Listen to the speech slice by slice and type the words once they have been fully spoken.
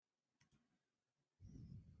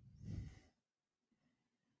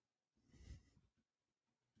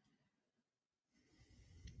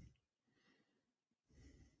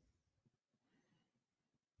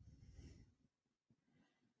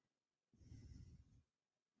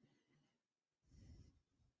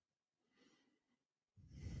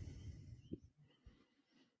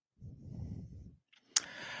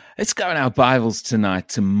Let's go in our Bibles tonight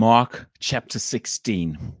to Mark chapter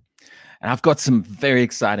 16. And I've got some very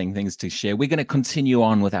exciting things to share. We're going to continue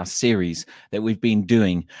on with our series that we've been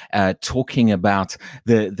doing, talking about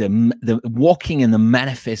the walking in the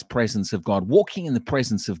manifest presence of God, walking in the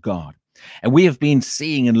presence of God. And we have been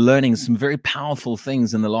seeing and learning some very powerful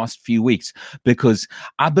things in the last few weeks because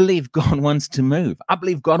I believe God wants to move. I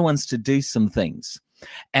believe God wants to do some things.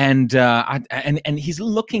 And he's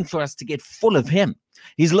looking for us to get full of him.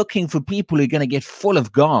 He's looking for people who are going to get full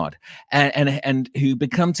of God and who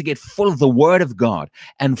become to get full of the word of God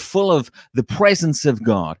and full of the presence of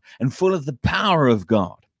God and full of the power of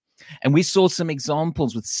God. And we saw some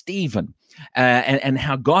examples with Stephen and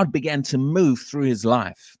how God began to move through his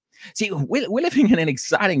life. See, we're living in an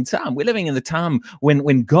exciting time. We're living in the time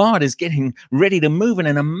when God is getting ready to move in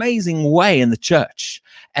an amazing way in the church.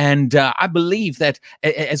 And I believe that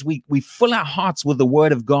as we fill our hearts with the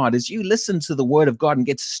word of God, as you listen to the word of God and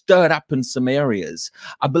get stirred up in some areas,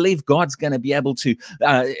 I believe God's going to be able to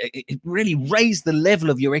really raise the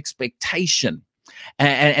level of your expectation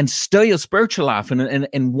and stir your spiritual life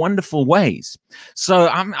in wonderful ways. So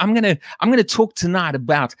I'm gonna talk tonight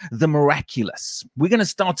about the miraculous. We're gonna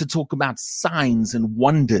start to talk about signs and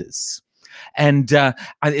wonders, and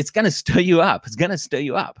it's gonna stir you up. It's gonna stir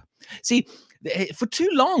you up. See, for too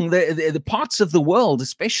long, the parts of the world,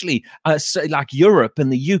 especially like Europe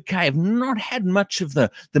and the UK, have not had much of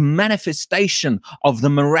the manifestation of the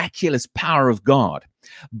miraculous power of God.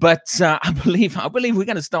 But I believe we're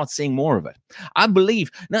going to start seeing more of it. I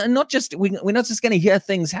believe we're not just going to hear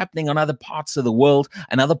things happening on other parts of the world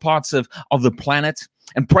and other parts of the planet,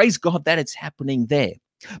 and praise God that it's happening there.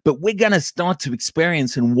 But we're going to start to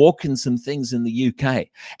experience and walk in some things in the UK.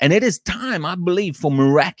 And it is time, I believe, for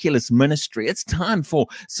miraculous ministry. It's time for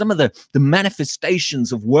some of the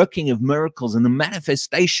manifestations of working of miracles and the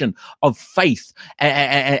manifestation of faith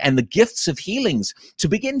and the gifts of healings to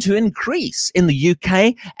begin to increase in the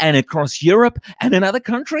UK and across Europe and in other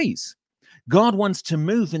countries. God wants to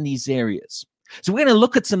move in these areas. So we're going to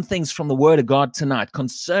look at some things from the Word of God tonight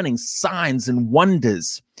concerning signs and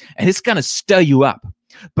wonders, and it's going to stir you up.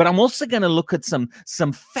 But I'm also going to look at some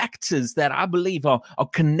factors that I believe are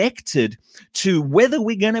connected to whether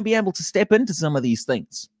we're going to be able to step into some of these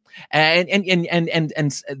things. And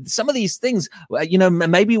some of these things,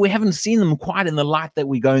 maybe we haven't seen them quite in the light that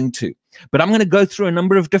we're going to. But I'm going to go through a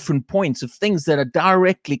number of different points of things that are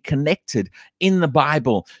directly connected in the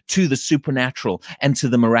Bible to the supernatural and to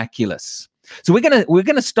the miraculous. So we're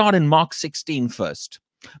going to start in Mark 16 first.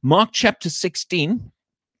 Mark chapter 16.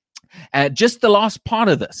 Just the last part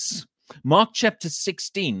of this, Mark chapter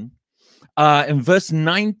 16, in verse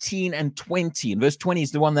 19 and 20. And verse 20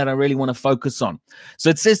 is the one that I really want to focus on. So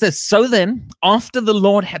it says this: "So then, after the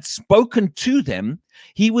Lord had spoken to them,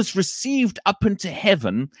 he was received up into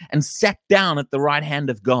heaven and sat down at the right hand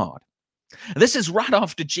of God." This is right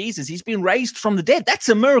after Jesus. He's been raised from the dead. That's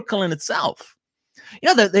a miracle in itself.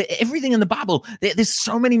 You know, everything in the Bible, there's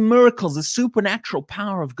so many miracles, the supernatural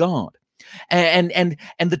power of God. And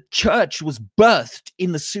the church was birthed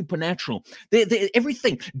in the supernatural.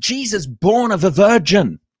 Everything, Jesus born of a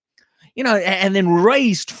virgin, and then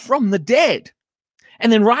raised from the dead.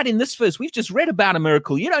 And then right in this verse, we've just read about a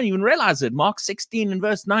miracle. You don't even realize it. Mark 16 and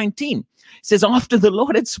verse 19 it says, "After the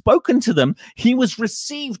Lord had spoken to them, he was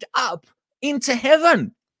received up into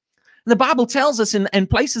heaven." The Bible tells us in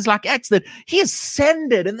places like Acts that he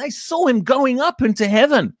ascended and they saw him going up into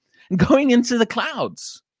heaven and going into the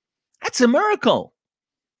clouds. That's a miracle.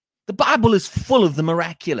 The Bible is full of the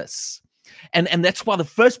miraculous. And that's why the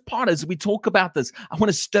first part, as we talk about this, I want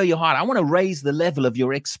to stir your heart. I want to raise the level of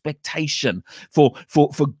your expectation for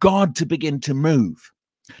God to begin to move.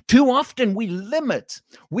 Too often we limit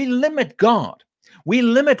God. We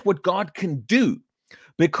limit what God can do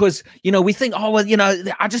because, we think,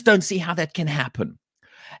 I just don't see how that can happen.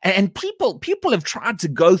 And people have tried to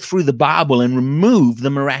go through the Bible and remove the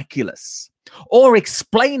miraculous or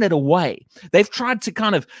explain it away. They've tried to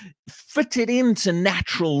kind of fit it into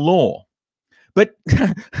natural law. But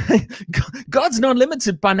God's not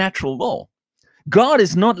limited by natural law. God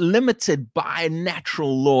is not limited by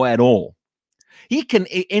natural law at all. He can,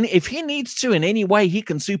 if he needs to in any way, he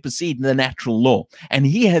can supersede the natural law. And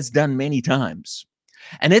he has done many times.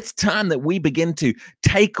 And it's time that we begin to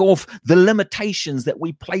take off the limitations that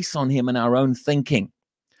we place on him in our own thinking.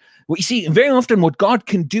 Well, you see, very often what God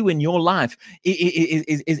can do in your life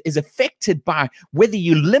is affected by whether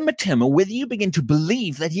you limit him or whether you begin to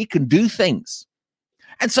believe that he can do things.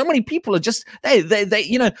 And so many people are just, they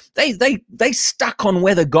stuck on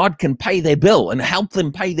whether God can pay their bill and help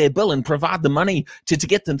them pay their bill and provide the money to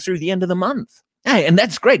get them through the end of the month. Hey, and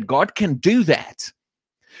that's great. God can do that.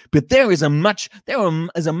 But there is a much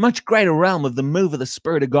greater realm of the move of the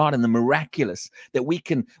Spirit of God and the miraculous that we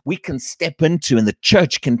can step into, and the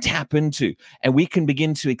church can tap into, and we can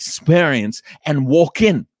begin to experience and walk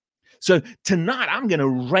in. So tonight, I'm going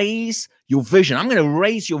to raise your vision. I'm going to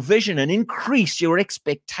raise your vision and increase your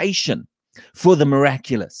expectation for the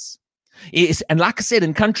miraculous. And like I said,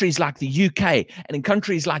 in countries like the UK and in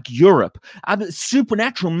countries like Europe,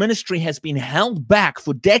 supernatural ministry has been held back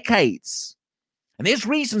for decades. And there's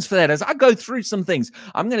reasons for that. As I go through some things,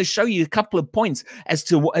 I'm going to show you a couple of points as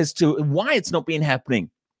to why it's not been happening.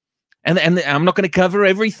 And I'm not going to cover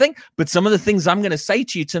everything, but some of the things I'm going to say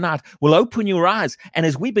to you tonight will open your eyes. And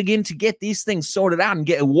as we begin to get these things sorted out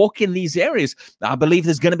and walk in these areas, I believe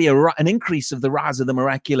there's going to be an increase of the rise of the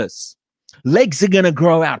miraculous. Legs are going to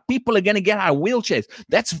grow out. People are going to get out of wheelchairs.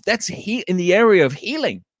 That's in the area of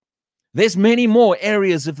healing. There's many more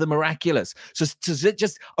areas of the miraculous. So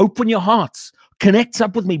just open your hearts. Connect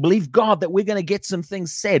up with me. Believe God that we're going to get some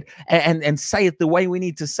things said and say it the way we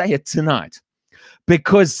need to say it tonight.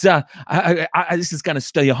 Because this is going to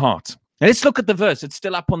stir your heart. Now let's look at the verse. It's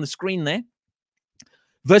still up on the screen there.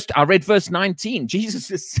 I read verse 19. Jesus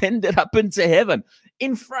ascended up into heaven.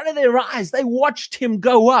 In front of their eyes, they watched him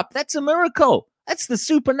go up. That's a miracle. That's the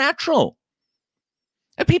supernatural.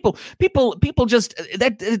 And people just,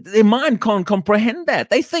 their mind can't comprehend that.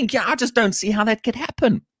 They think, I just don't see how that could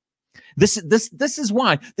happen. This is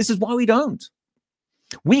why we don't.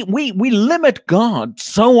 We limit God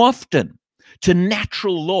so often to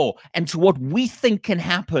natural law and to what we think can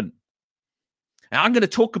happen. Now, I'm going to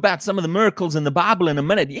talk about some of the miracles in the Bible in a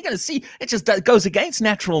minute. You're going to see it goes against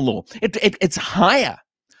natural law. It's higher.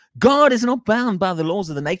 God is not bound by the laws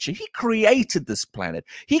of the nature. He created this planet.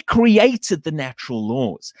 He created the natural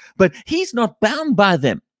laws, but he's not bound by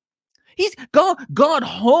them. God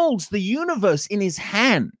holds the universe in his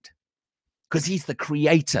hand because he's the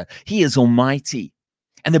creator. He is almighty.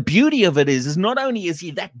 And the beauty of it is not only is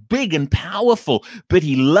he that big and powerful, but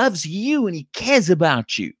he loves you and he cares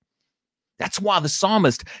about you. That's why the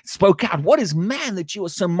psalmist spoke out, "What is man that you are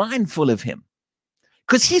so mindful of him?"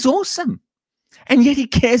 Because he's awesome. And yet he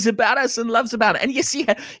cares about us and loves about it. And yes,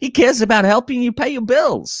 he cares about helping you pay your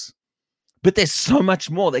bills. But there's so much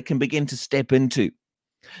more they can begin to step into.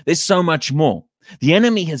 There's so much more. The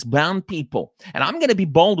enemy has bound people. And I'm going to be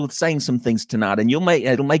bold with saying some things tonight, and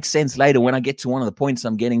it'll make sense later when I get to one of the points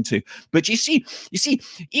I'm getting to. But you see,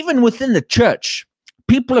 even within the church,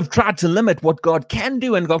 people have tried to limit what God can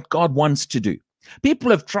do and what God wants to do. People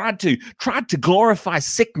have tried to glorify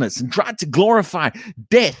sickness and tried to glorify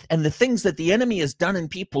death and the things that the enemy has done in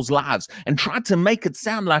people's lives and tried to make it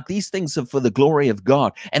sound like these things are for the glory of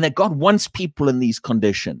God and that God wants people in these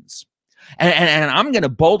conditions. And I'm going to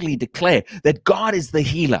boldly declare that God is the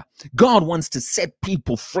healer. God wants to set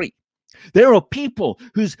people free. There are people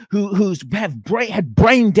who had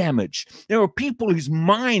brain damage. There are people whose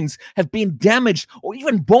minds have been damaged or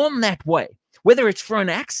even born that way, whether it's for an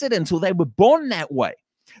accident or they were born that way.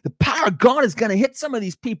 The power of God is going to hit some of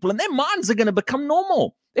these people and their minds are going to become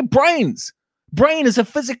normal. Their brain is a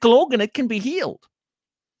physical organ. It can be healed.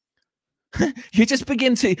 You just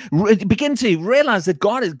begin to realize that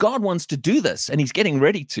God wants to do this, and he's getting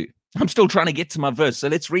ready to. I'm still trying to get to my verse, so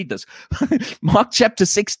let's read this. Mark chapter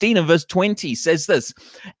 16 and verse 20 says this,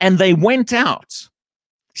 "And they went out."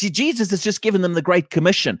 See, Jesus has just given them the Great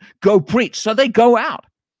Commission. Go preach. So they go out.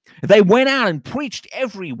 They went out and preached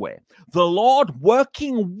everywhere, the Lord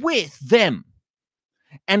working with them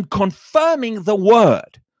and confirming the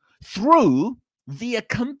word through the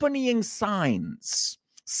accompanying signs.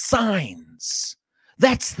 Signs.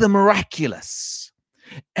 That's the miraculous.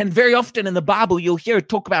 And very often in the Bible, you'll hear it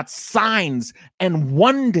talk about signs and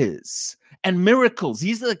wonders and miracles.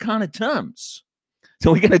 These are the kind of terms.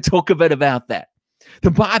 So we're going to talk a bit about that.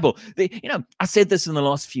 The Bible, I said this in the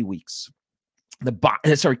last few weeks.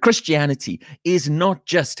 Christianity is not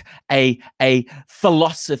just a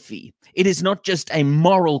philosophy. It is not just a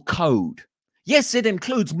moral code. Yes, it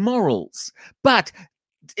includes morals, but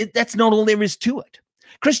that's not all there is to it.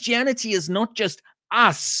 Christianity is not just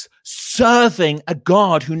us serving a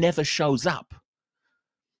God who never shows up.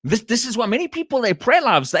 This is why many people, their prayer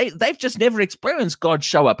lives, they've just never experienced God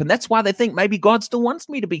show up. And that's why they think maybe God still wants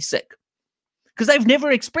me to be sick. Because they've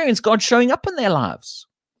never experienced God showing up in their lives.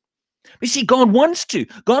 You see, God wants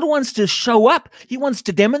to show up. He wants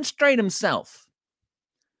to demonstrate himself.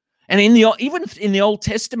 And even in the Old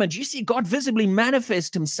Testament, you see God visibly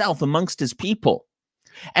manifest himself amongst his people.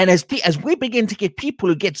 And as we begin to get people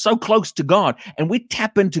who get so close to God and we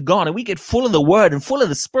tap into God and we get full of the word and full of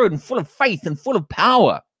the Spirit and full of faith and full of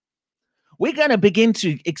power, we're going to begin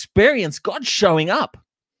to experience God showing up.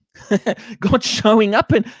 God showing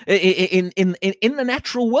up in the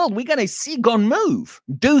natural world. We're going to see God move,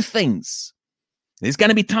 do things. There's going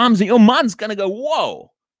to be times that your mind's going to go,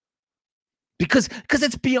 whoa, because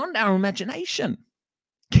it's beyond our imagination.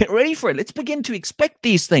 Get ready for it. Let's begin to expect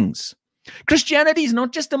these things. Christianity is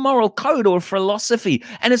not just a moral code or a philosophy,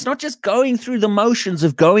 and it's not just going through the motions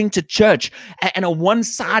of going to church and a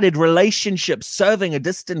one-sided relationship serving a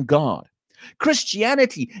distant God.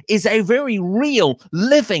 Christianity is a very real,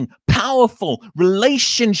 living, powerful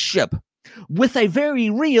relationship with a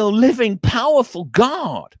very real, living, powerful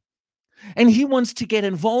God. And he wants to get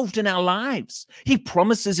involved in our lives. He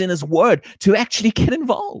promises in his word to actually get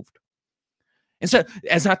involved. And so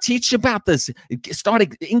as I teach about this,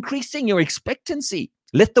 start increasing your expectancy.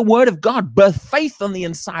 Let the word of God birth faith on the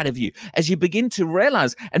inside of you as you begin to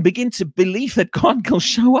realize and begin to believe that God will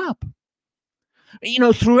show up. You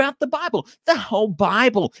know, throughout the Bible, the whole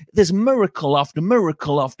Bible, there's miracle after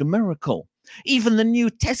miracle after miracle. Even the New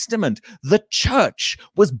Testament, the church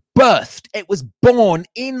was birthed. It was born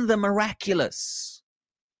in the miraculous,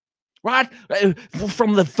 right?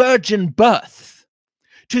 From the virgin birth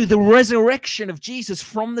to the resurrection of Jesus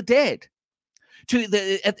from the dead.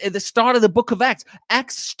 At the start of the book of Acts,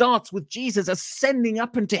 Acts starts with Jesus ascending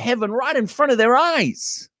up into heaven right in front of their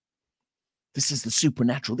eyes. This is the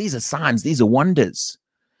supernatural. These are signs. These are wonders.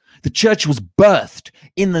 The church was birthed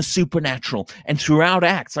in the supernatural. And throughout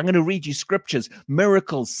Acts, I'm going to read you scriptures,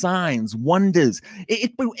 miracles, signs, wonders.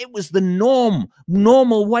 It was the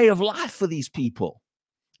normal way of life for these people.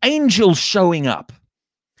 Angels showing up.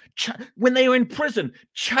 When they were in prison,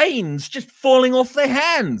 chains just falling off their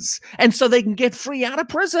hands. And so they can get free out of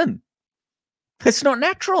prison. That's not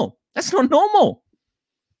natural. That's not normal.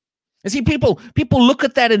 You see, people look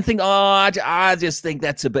at that and think, oh, I just think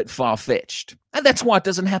that's a bit far-fetched. And that's why it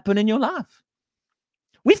doesn't happen in your life.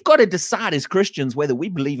 We've got to decide as Christians whether we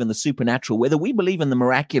believe in the supernatural, whether we believe in the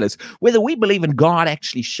miraculous, whether we believe in God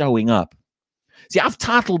actually showing up. See, I've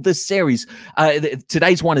titled this series,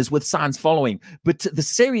 today's one is With Signs Following, but the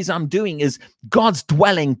series I'm doing is God's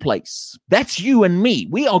Dwelling Place. That's you and me.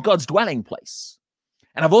 We are God's dwelling place.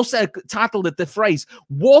 And I've also titled it the phrase,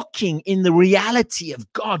 walking in the reality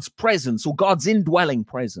of God's presence or God's indwelling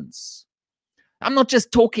presence. I'm not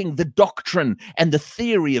just talking the doctrine and the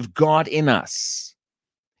theory of God in us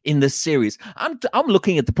in this series. I'm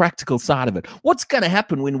looking at the practical side of it. What's going to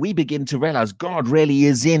happen when we begin to realize God really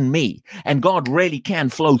is in me and God really can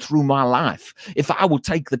flow through my life if I will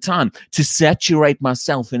take the time to saturate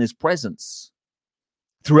myself in his presence?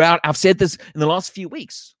 I've said this in the last few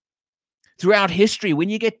weeks. Throughout history, when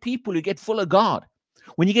you get people who get full of God,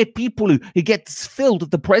 when you get people who get filled with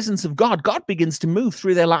the presence of God, God begins to move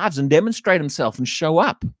through their lives and demonstrate himself and show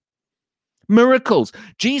up. Miracles.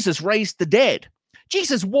 Jesus raised the dead.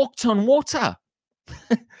 Jesus walked on water.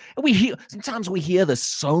 Sometimes we hear this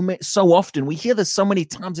so often. We hear this so many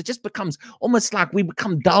times. It just becomes almost like we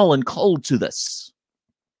become dull and cold to this.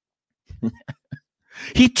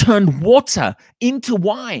 He turned water into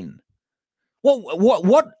wine. Well,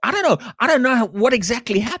 what? I don't know. I don't know what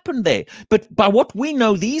exactly happened there. But by what we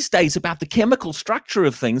know these days about the chemical structure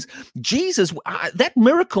of things, Jesus, that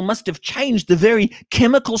miracle must have changed the very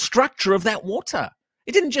chemical structure of that water.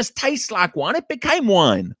 It didn't just taste like wine. It became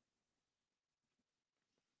wine.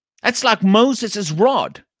 That's like Moses'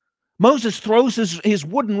 rod. Moses throws his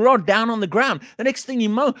wooden rod down on the ground. The next thing you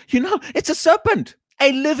know, it's a serpent.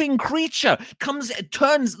 A living creature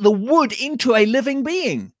turns the wood into a living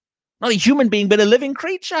being. Not a human being, but a living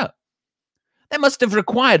creature. That must have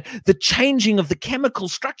required the changing of the chemical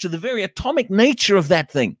structure, the very atomic nature of that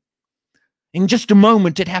thing. In just a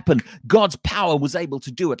moment it happened. God's power was able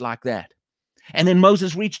to do it like that. And then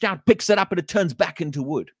Moses reached out, picks it up, and it turns back into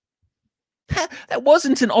wood. That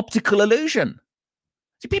wasn't an optical illusion.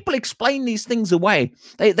 See, people explain these things away.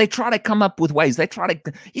 They try to come up with ways. They try to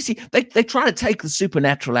take the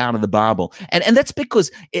supernatural out of the Bible. And that's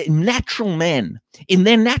because natural men, in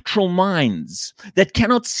their natural minds, that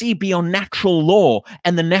cannot see beyond natural law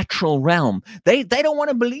and the natural realm, they don't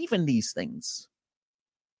want to believe in these things.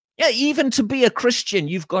 Yeah, even to be a Christian,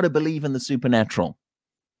 you've got to believe in the supernatural.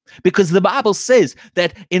 Because the Bible says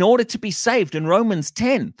that in order to be saved, in Romans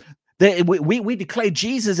 10, we declare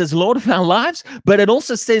Jesus as Lord of our lives, but it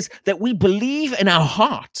also says that we believe in our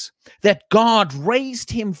heart that God raised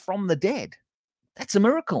him from the dead. That's a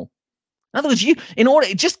miracle. In other words,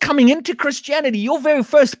 just coming into Christianity, your very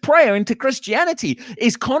first prayer into Christianity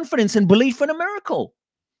is confidence and belief in a miracle.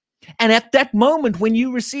 And at that moment, when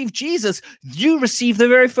you receive Jesus, you receive the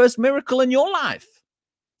very first miracle in your life.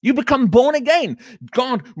 You become born again.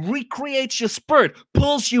 God recreates your spirit,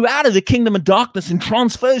 pulls you out of the kingdom of darkness and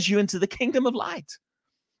transfers you into the kingdom of light.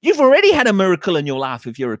 You've already had a miracle in your life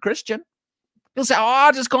if you're a Christian. You'll say, oh,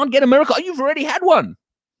 I just can't get a miracle. Oh, you've already had one.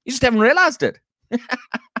 You just haven't realized it. You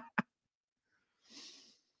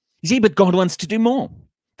see, but God wants to do more.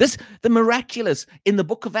 The miraculous in the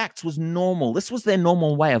book of Acts was normal. This was their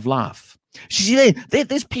normal way of life. See,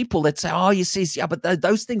 there's people that say, oh, you see, yeah, but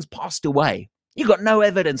those things passed away. You got no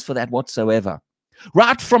evidence for that whatsoever.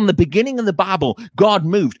 Right from the beginning of the Bible, God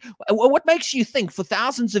moved. What makes you think for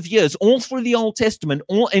thousands of years, all through the Old Testament,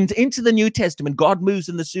 all into the New Testament, God moves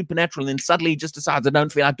in the supernatural and then suddenly he just decides, I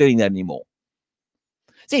don't feel like doing that anymore?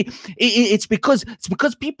 See, it's because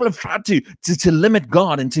people have tried to limit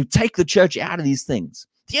God and to take the church out of these things.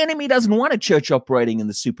 The enemy doesn't want a church operating in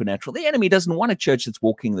the supernatural. The enemy doesn't want a church that's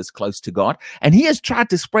walking this close to God. And he has tried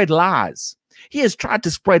to spread lies.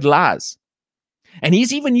 And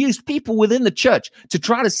he's even used people within the church to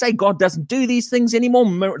try to say God doesn't do these things anymore.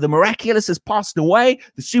 The miraculous has passed away.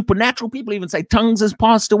 The supernatural, people even say tongues has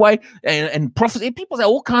passed away. And prophecy, people say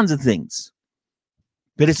all kinds of things.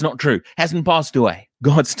 But it's not true. Hasn't passed away.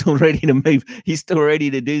 God's still ready to move. He's still ready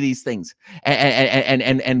to do these things.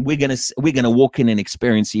 And we're gonna walk in and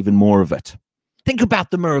experience even more of it. Think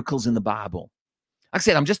about the miracles in the Bible. Like I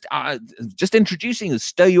said, I'm just introducing to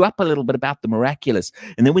stir you up a little bit about the miraculous.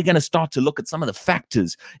 And then we're going to start to look at some of the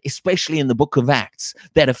factors, especially in the book of Acts,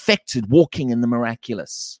 that affected walking in the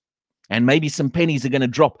miraculous. And maybe some pennies are going to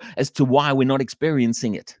drop as to why we're not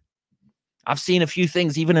experiencing it. I've seen a few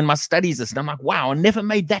things even in my studies, and I'm like, wow, I never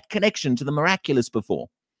made that connection to the miraculous before.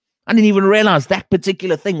 I didn't even realize that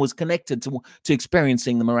particular thing was connected to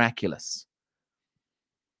experiencing the miraculous.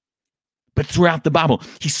 But throughout the Bible,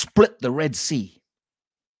 he split the Red Sea.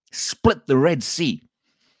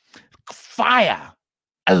 Fire.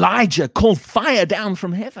 Elijah called fire down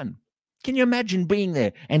from heaven. Can you imagine being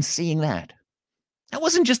there and seeing that? That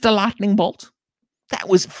wasn't just a lightning bolt. That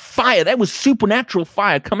was fire. That was supernatural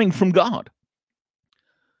fire coming from God.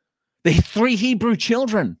 The 3 Hebrew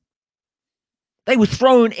children, they were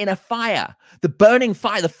thrown in a fire. The burning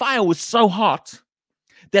fire. The fire was so hot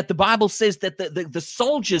that the Bible says that the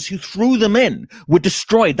soldiers who threw them in were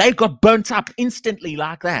destroyed. They got burnt up instantly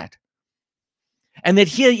like that. And that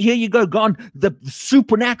here you go, God, the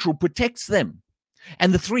supernatural protects them.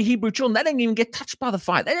 And the 3 Hebrew children, they didn't even get touched by the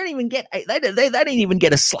fire. They didn't even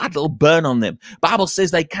get a slight little burn on them. Bible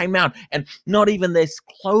says they came out and not even their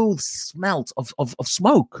clothes smelt of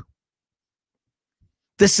smoke.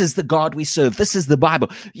 This is the God we serve. This is the Bible.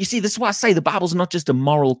 You see, this is why I say the Bible's not just a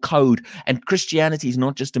moral code, and Christianity is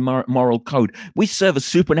not just a moral code. We serve a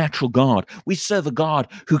supernatural God. We serve a God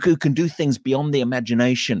who can do things beyond the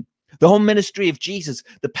imagination. The whole ministry of Jesus,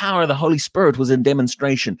 the power of the Holy Spirit was in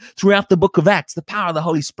demonstration. Throughout the book of Acts, the power of the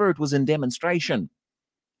Holy Spirit was in demonstration.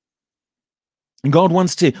 And God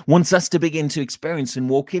wants us to begin to experience and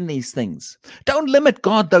walk in these things. Don't limit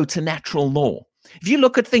God, though, to natural law. If you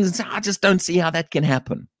look at things and say, I just don't see how that can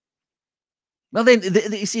happen. Well, then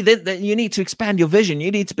you see, then you need to expand your vision. You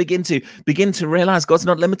need to begin to realize God's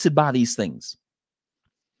not limited by these things,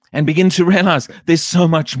 and begin to realize there's so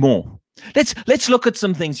much more. Let's look at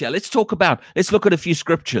some things here. Let's look at a few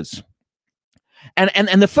scriptures. And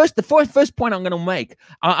the first point I'm going to make,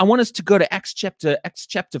 I want us to go to Acts chapter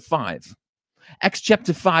 5. Acts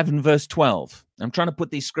chapter 5 and verse 12. I'm trying to put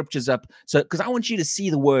these scriptures up because I want you to see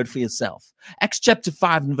the word for yourself. Acts chapter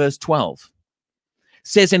 5 and verse 12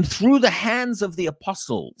 says, and through the hands of the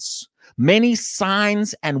apostles, many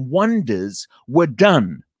signs and wonders were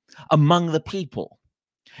done among the people.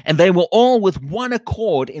 And they were all with one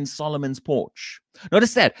accord in Solomon's porch.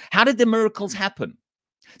 Notice that. How did the miracles happen?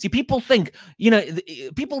 See, people think,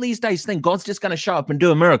 people these days think God's just going to show up and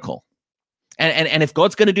do a miracle. And if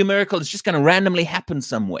God's going to do a miracle, it's just going to randomly happen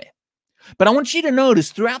somewhere. But I want you to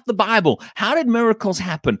notice throughout the Bible, how did miracles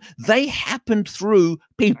happen? They happened through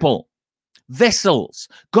people, vessels.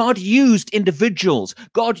 God used individuals.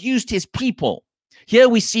 God used his people. Here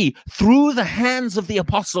we see through the hands of the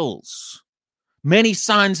apostles, many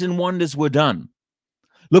signs and wonders were done.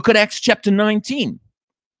 Look at Acts chapter 19.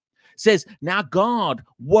 It says, now God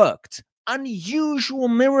worked unusual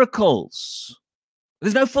miracles.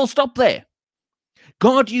 There's no full stop there.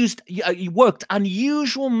 God worked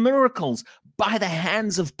unusual miracles by the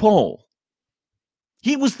hands of Paul.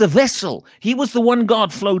 He was the vessel. He was the one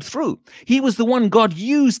God flowed through. He was the one God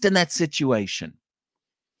used in that situation.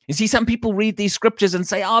 You see, some people read these scriptures and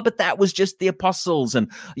say, but that was just the apostles.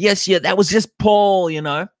 And yes, that was just Paul,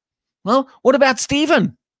 Well, what about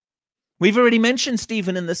Stephen? We've already mentioned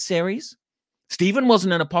Stephen in this series. Stephen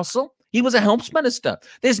wasn't an apostle. He was a helps minister.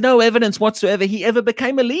 There's no evidence whatsoever he ever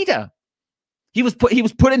became a leader. He was put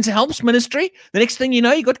into helps ministry. The next thing you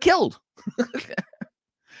know, he got killed.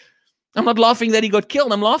 I'm not laughing that he got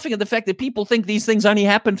killed. I'm laughing at the fact that people think these things only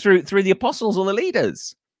happen through the apostles or the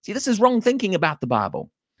leaders. See, this is wrong thinking about the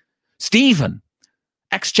Bible. Stephen,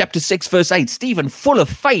 Acts chapter 6, verse 8, Stephen, full of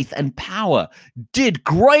faith and power, did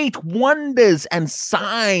great wonders and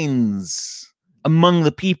signs among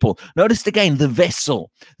the people. Notice again, the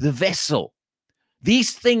vessel.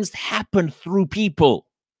 These things happen through people.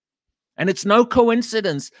 And it's no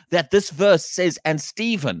coincidence that this verse says, and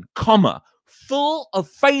Stephen, comma, full of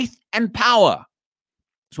faith and power.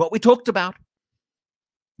 It's what we talked about.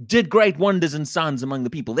 Did great wonders and signs among the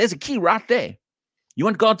people. There's a key right there. You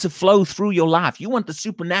want God to flow through your life. You want the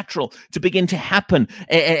supernatural to begin to happen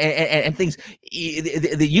and things.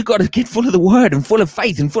 You got to get full of the word and full of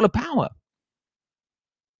faith and full of power.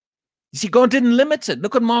 You see, God didn't limit it.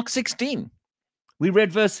 Look at Mark 16. We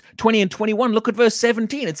read verse 20 and 21. Look at verse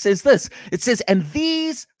 17. It says this. It says, and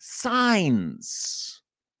these signs.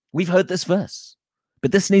 We've heard this verse,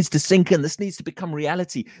 but this needs to sink in. This needs to become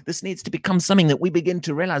reality. This needs to become something that we begin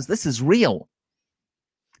to realize this is real.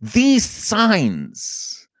 These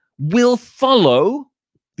signs will follow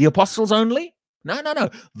the apostles only? No.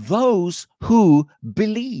 Those who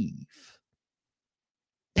believe.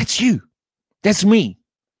 That's you. That's me.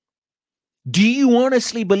 Do you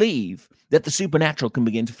honestly believe that the supernatural can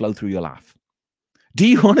begin to flow through your life? Do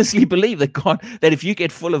you honestly believe that if you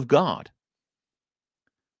get full of God?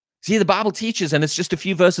 See, the Bible teaches, and it's just a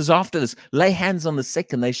few verses after this, lay hands on the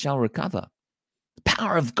sick and they shall recover. The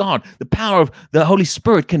power of God, the power of the Holy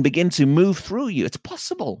Spirit can begin to move through you. It's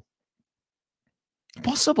possible.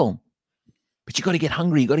 Possible. But you got to get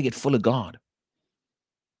hungry. You got to get full of God.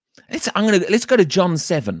 Let's go to John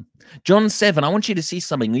 7. John 7, I want you to see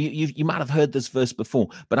something. You might have heard this verse before,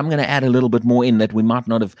 but I'm going to add a little bit more in that we might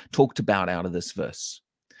not have talked about out of this verse.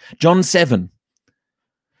 John 7,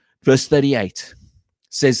 verse 38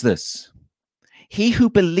 says this, he who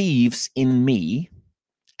believes in me,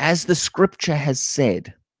 as the scripture has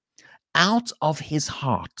said, out of his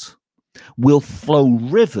heart will flow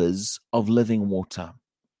rivers of living water.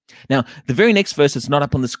 Now, the very next verse, it's not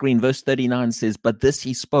up on the screen, verse 39 says, but this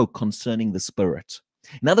he spoke concerning the Spirit.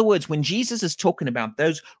 In other words, when Jesus is talking about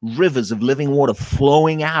those rivers of living water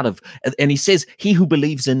flowing out of, and he says, he who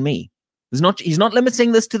believes in me, he's not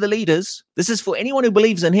limiting this to the leaders. This is for anyone who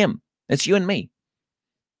believes in him. That's you and me.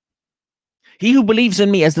 He who believes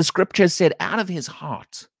in me, as the scripture said, out of his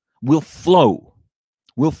heart will flow.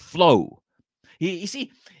 You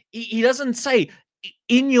see, he doesn't say,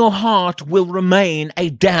 in your heart will remain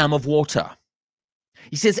a dam of water.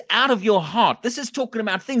 He says, out of your heart. This is talking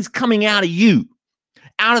about things coming out of you,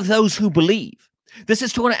 out of those who believe. This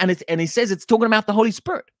is talking, and he says it's talking about the Holy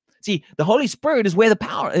Spirit. See, the Holy Spirit is where the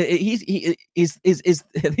power is.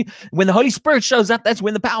 When the Holy Spirit shows up, that's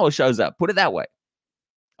when the power shows up. Put it that way.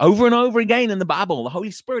 Over and over again in the Bible, the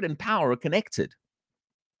Holy Spirit and power are connected.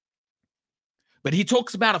 But he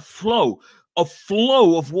talks about a flow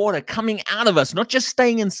of water coming out of us, not just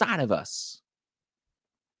staying inside of us.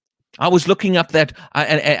 I was looking up that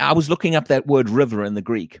word river in the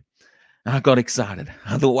Greek. And I got excited.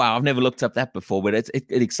 I thought, wow, I've never looked up that before, but it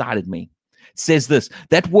excited me. It says this,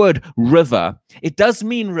 that word river, it does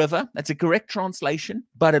mean river. That's a correct translation,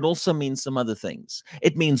 but it also means some other things.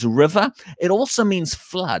 It means river. It also means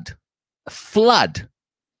flood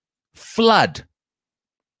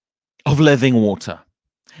of living water.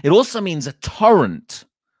 It also means a torrent.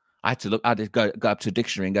 I had to go up to a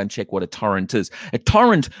dictionary and go and check what a torrent is. A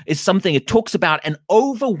torrent is something, it talks about an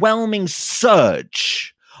overwhelming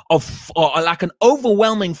surge or like an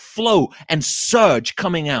overwhelming flow and surge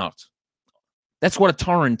coming out. That's what a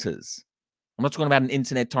torrent is. I'm not talking about an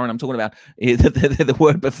internet torrent. I'm talking about the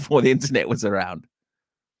word before the internet was around.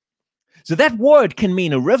 So that word can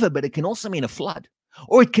mean a river, but it can also mean a flood.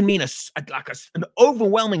 Or it can mean an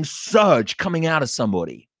overwhelming surge coming out of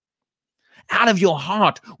somebody. Out of your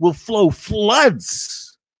heart will flow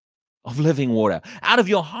floods of living water. Out of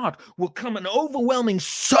your heart will come an overwhelming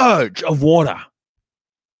surge of water.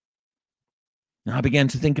 And I began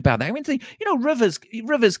to think about that. I mean,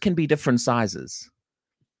 rivers can be different sizes.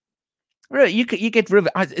 You get river.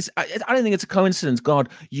 I don't think it's a coincidence God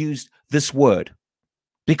used this word,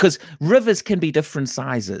 because rivers can be different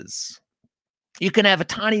sizes. You can have a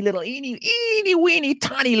tiny little, eeny weeny,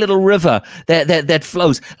 tiny little river that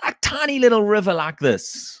flows, like tiny little river like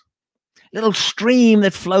this, little stream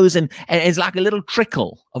that flows in and is like a little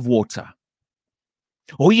trickle of water.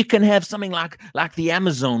 Or you can have something like the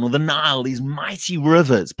Amazon or the Nile, these mighty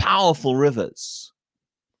rivers, powerful rivers.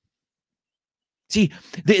 See,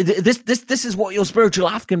 this is what your spiritual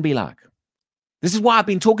life can be like. This is why I've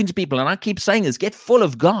been talking to people, and I keep saying this: get full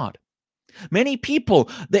of God. Many people,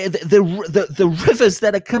 the rivers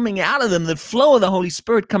that are coming out of them, the flow of the Holy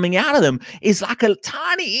Spirit coming out of them is like a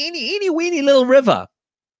tiny, itty weeny little river.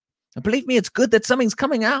 And believe me, it's good that something's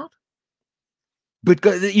coming out, but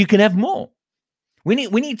you can have more. We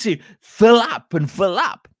need to fill up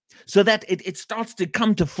so that it starts to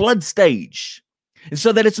come to flood stage, and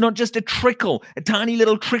so that it's not just a trickle, a tiny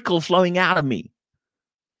little trickle flowing out of me,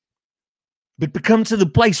 but become to the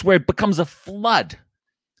place where it becomes a flood.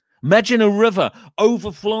 Imagine a river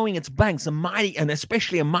overflowing its banks,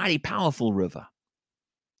 especially a mighty powerful river.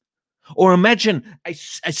 Or imagine a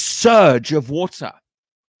surge of water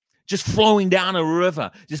just flowing down a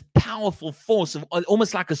river, just powerful force of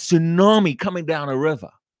almost like a tsunami coming down a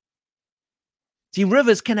river. See,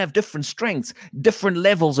 rivers can have different strengths, different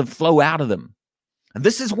levels of flow out of them. And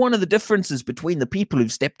this is one of the differences between the people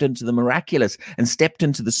who've stepped into the miraculous and stepped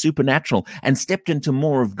into the supernatural and stepped into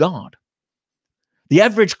more of God. The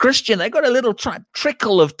average Christian, they got a little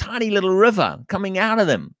trickle of tiny little river coming out of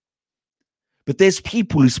them. But there's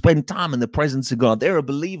people who spend time in the presence of God. There are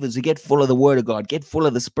believers who get full of the Word of God, get full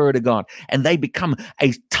of the Spirit of God, and they become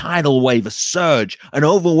a tidal wave, a surge, an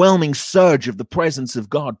overwhelming surge of the presence of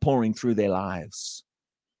God pouring through their lives.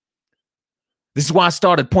 This is why I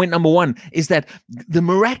started. Point number one is that the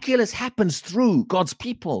miraculous happens through God's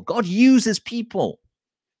people. God uses people.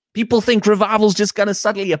 People think revival's just going to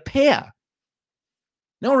suddenly appear.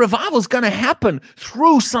 No, revival's going to happen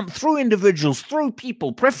through individuals, through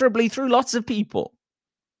people, preferably through lots of people,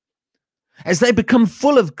 as they become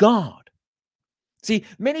full of God. See,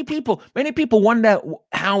 many people wonder,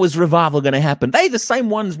 how is revival going to happen? They're the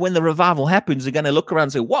same ones when the revival happens are going to look around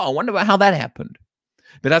and say, wow, I wonder how that happened.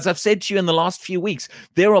 But as I've said to you in the last few weeks,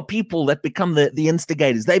 there are people that become the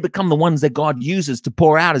instigators. They become the ones that God uses to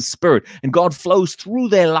pour out His Spirit, and God flows through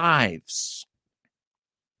their lives.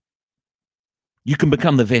 You can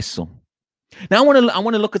become the vessel. Now, I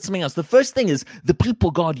want to look at something else. The first thing is the people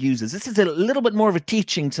God uses. This is a little bit more of a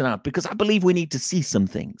teaching tonight because I believe we need to see some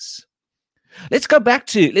things. Let's go back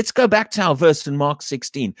to our verse in Mark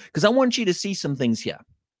 16 because I want you to see some things here.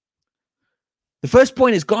 The first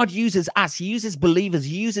point is God uses us. He uses believers.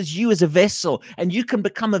 He uses you as a vessel, and you can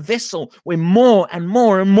become a vessel where more and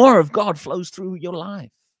more and more of God flows through your life.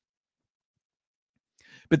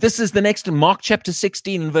 But this is the next one. Mark chapter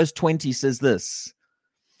 16 and verse 20 says this.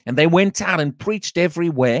 And they went out and preached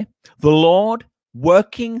everywhere, the Lord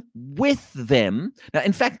working with them. Now,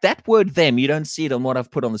 in fact, that word them, you don't see it on what I've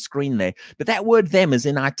put on the screen there, but that word them is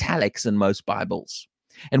in italics in most Bibles.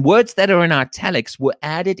 And words that are in italics were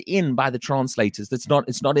added in by the translators. It's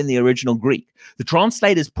not in the original Greek. The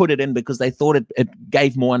translators put it in because they thought it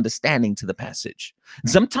gave more understanding to the passage. And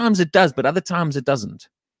sometimes it does, but other times it doesn't.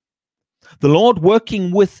 The Lord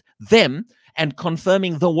working with them and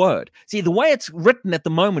confirming the word. See, the way it's written at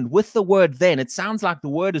the moment with the word then, it sounds like the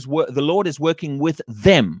Lord is working with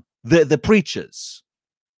them, the preachers.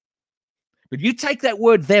 But you take that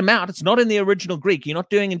word them out, it's not in the original Greek. You're not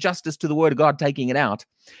doing injustice to the word of God taking it out.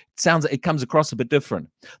 It comes across a bit different.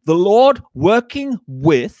 The Lord working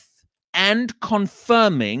with and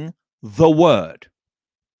confirming the word.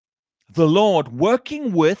 The Lord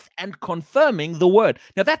working with and confirming the word.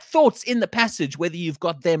 Now, that thought's in the passage, whether you've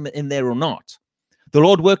got them in there or not. The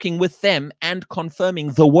Lord working with them and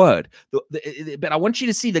confirming the word. But I want you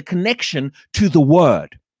to see the connection to the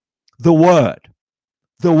word. The word.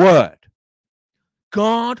 The word.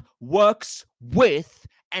 God works with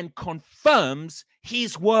and confirms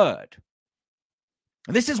His word.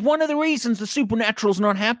 And this is one of the reasons the supernatural's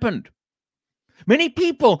not happened. Many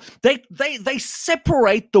people, they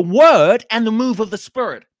separate the word and the move of the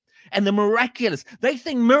Spirit and the miraculous. They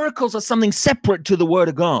think miracles are something separate to the word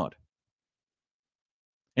of God.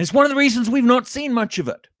 And it's one of the reasons we've not seen much of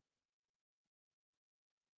it.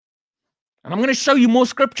 And I'm going to show you more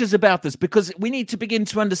scriptures about this because we need to begin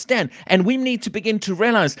to understand and we need to begin to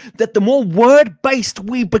realize that the more word-based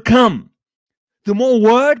we become, the more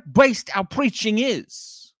word-based our preaching is,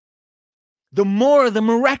 the more of the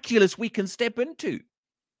miraculous we can step into.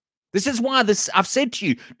 This is why I've said to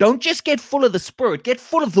you, don't just get full of the Spirit, get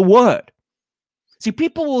full of the Word. See,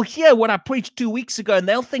 people will hear what I preached 2 weeks ago and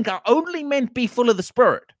they'll think I only meant be full of the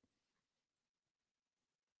Spirit.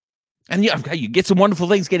 And yeah, okay, you get some wonderful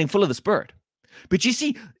things getting full of the Spirit. But you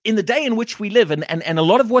see, in the day in which we live, and a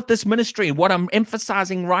lot of what this ministry, what I'm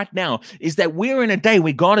emphasizing right now, is that we're in a day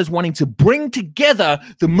where God is wanting to bring together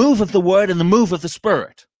the move of the Word and the move of the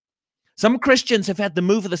Spirit. Some Christians have had the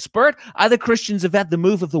move of the Spirit. Other Christians have had the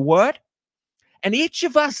move of the Word. And each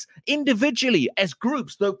of us individually, as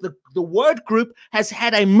groups, the word group has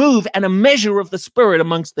had a move and a measure of the Spirit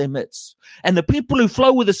amongst their midst. And the people who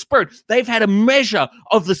flow with the Spirit, they've had a measure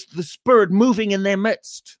of the Spirit moving in their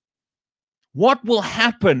midst. What will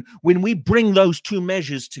happen when we bring those two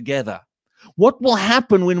measures together? What will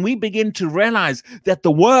happen when we begin to realize that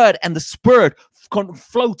the Word and the Spirit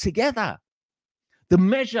flow together? The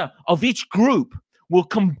measure of each group will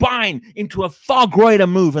combine into a far greater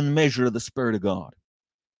move in the measure of the Spirit of God.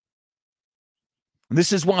 And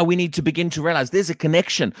this is why we need to begin to realize there's a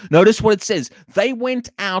connection. Notice what it says. They went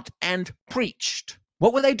out and preached.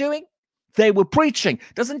 What were they doing? They were preaching.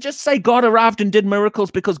 It doesn't just say God arrived and did miracles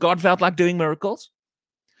because God felt like doing miracles.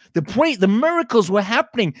 The miracles were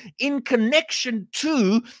happening in connection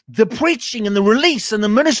to the preaching and the release and the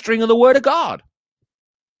ministering of the Word of God.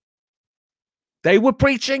 They were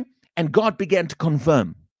preaching, and God began to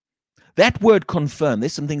confirm. That word confirm,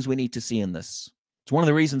 there's some things we need to see in this. It's one of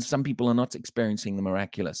the reasons some people are not experiencing the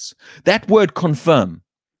miraculous. That word confirm,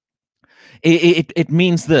 it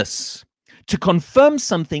means this. To confirm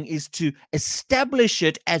something is to establish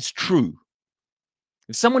it as true.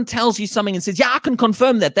 If someone tells you something and says, yeah, I can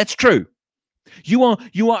confirm that, that's true. You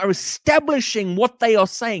are establishing what they are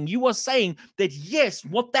saying. You are saying that, yes,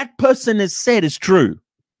 what that person has said is true.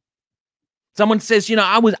 Someone says,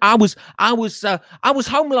 I was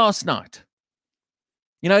home last night.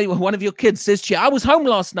 One of your kids says to you, I was home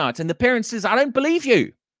last night. And the parent says, I don't believe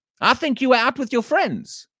you. I think you were out with your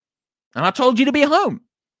friends. And I told you to be home.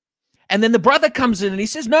 And then the brother comes in and he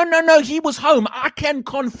says, no, he was home. I can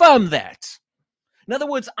confirm that. In other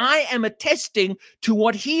words, I am attesting to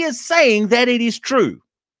what he is saying that it is true.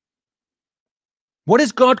 What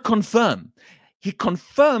does God confirm? He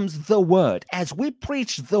confirms the word. As we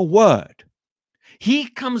preach the word, he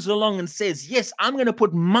comes along and says, yes, I'm going to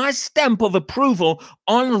put my stamp of approval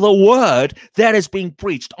on the word that is being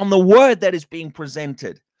preached, on the word that is being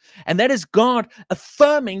presented. And that is God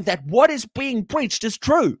affirming that what is being preached is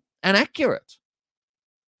true and accurate.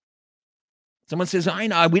 Someone says, I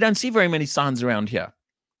know, we don't see very many signs around here.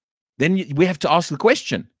 Then we have to ask the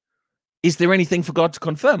question, is there anything for God to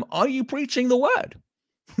confirm? Are you preaching the word?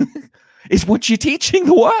 Is what you're teaching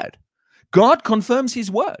the word? God confirms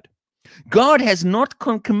his word. God has not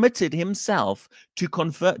committed himself to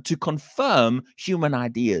confirm human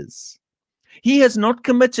ideas. He has not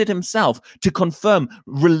committed himself to confirm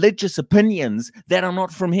religious opinions that are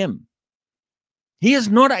not from him. He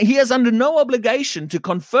is under no obligation to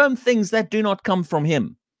confirm things that do not come from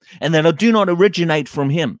him and that do not originate from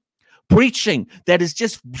him. Preaching that is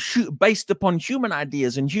just based upon human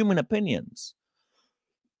ideas and human opinions.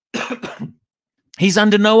 He's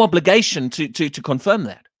under no obligation to confirm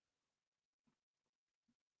that.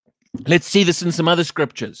 Let's see this in some other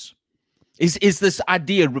scriptures. Is this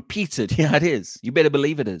idea repeated? Yeah, it is. You better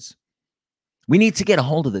believe it is. We need to get a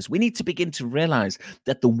hold of this. We need to begin to realize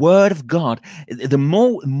that the word of God, the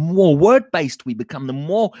more word-based we become, the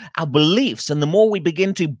more our beliefs and the more we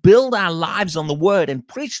begin to build our lives on the word and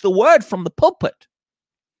preach the word from the pulpit.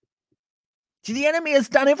 See, the enemy has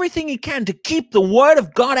done everything he can to keep the word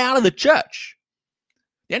of God out of the church.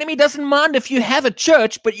 The enemy doesn't mind if you have a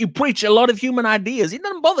church, but you preach a lot of human ideas. It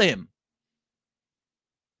doesn't bother him.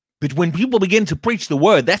 But when people begin to preach the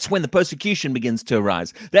word, that's when the persecution begins to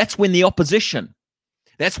arise. That's when the opposition.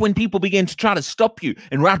 That's when people begin to try to stop you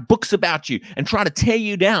and write books about you and try to tear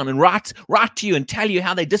you down and write to you and tell you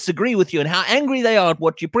how they disagree with you and how angry they are at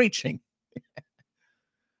what you're preaching.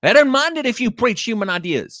 They don't mind it if you preach human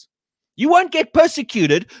ideas. You won't get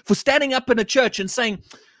persecuted for standing up in a church and saying,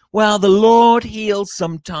 well, the Lord heals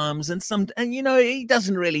sometimes and he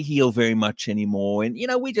doesn't really heal very much anymore. And,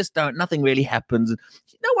 we just nothing really happens.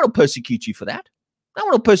 No one will persecute you for that. No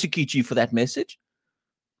one will persecute you for that message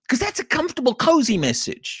because that's a comfortable, cozy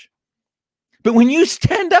message. But when you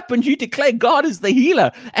stand up and you declare God is the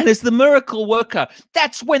healer and is the miracle worker,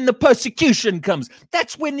 that's when the persecution comes.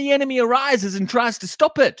 That's when the enemy arises and tries to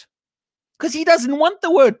stop it because he doesn't want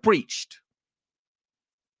the word preached.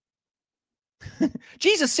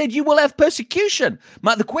 Jesus said you will have persecution.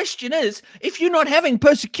 But the question is, if you're not having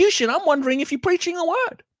persecution, I'm wondering if you're preaching the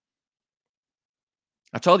word.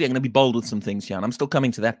 I told you I'm going to be bold with some things here, and I'm still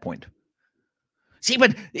coming to that point. See,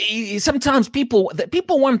 but sometimes people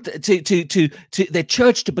want to their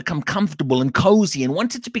church to become comfortable and cozy and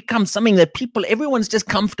want it to become something that everyone's just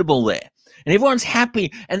comfortable there. And everyone's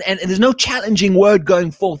happy and there's no challenging word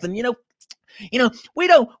going forth. And we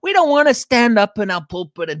don't want to stand up in our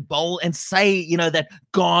pulpit and bowl and say, that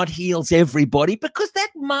God heals everybody, because that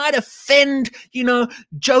might offend,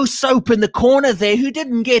 Joe Soap in the corner there who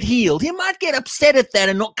didn't get healed. He might get upset at that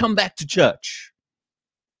and not come back to church.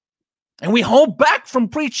 And we hold back from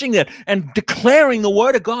preaching it and declaring the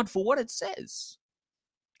word of God for what it says.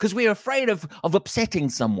 Because we're afraid of upsetting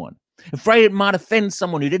someone, afraid it might offend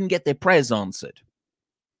someone who didn't get their prayers answered.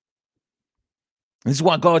 This is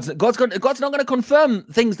why God's not going to confirm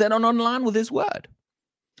things that are not in line with his word.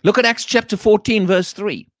 Look at Acts chapter 14, verse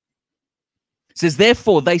 3. It says,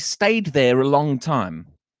 therefore, they stayed there a long time,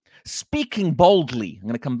 speaking boldly. I'm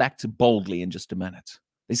going to come back to boldly in just a minute.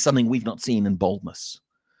 There's something we've not seen in boldness.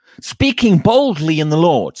 Speaking boldly in the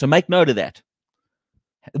Lord. So make note of that.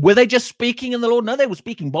 Were they just speaking in the Lord? No, they were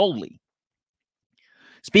speaking boldly.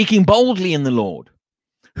 Speaking boldly in the Lord,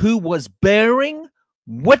 who was bearing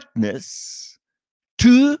witness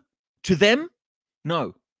to them?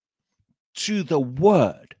 No, to the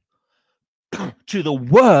word. To the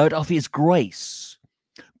word of his grace,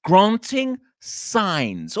 granting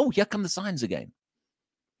signs. Oh, here come the signs again.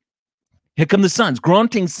 Here come the signs,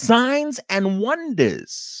 granting signs and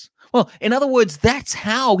wonders. Well, in other words, that's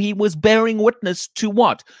how he was bearing witness to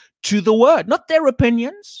what? To the word, not their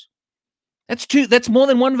opinions. That's more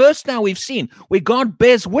than one verse now we've seen where God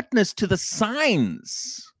bears witness to the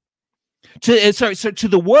signs. To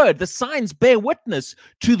the word. The signs bear witness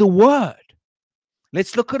to the word.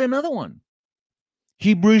 Let's look at another one.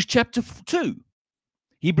 Hebrews chapter 2.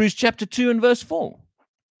 Hebrews chapter 2 and verse 4.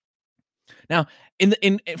 Now,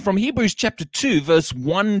 from Hebrews chapter 2, verse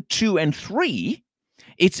 1, 2, and 3,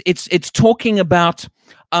 it's talking about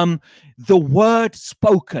the word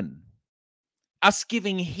spoken, us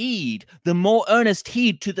giving heed, the more earnest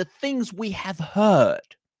heed to the things we have heard.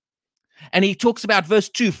 And he talks about verse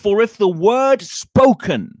 2, for if the word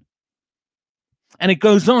spoken, and it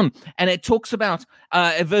goes on, and it talks about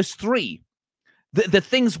verse 3, the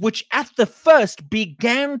things which at the first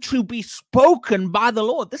began to be spoken by the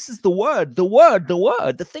Lord. This is the word,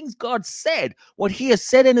 the things God said, what he has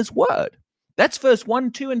said in his word. That's verse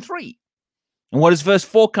 1, 2, and 3. And what does verse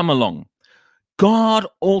 4 come along? God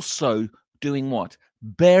also doing what?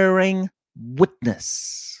 Bearing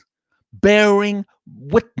witness. Bearing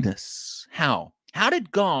witness. How? How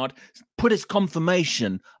did God put his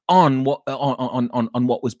confirmation on what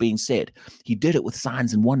was being said? He did it with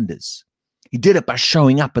signs and wonders. He did it by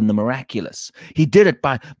showing up in the miraculous. He did it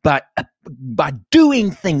by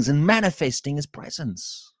doing things and manifesting his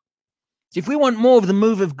presence. If we want more of the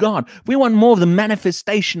move of God, if we want more of the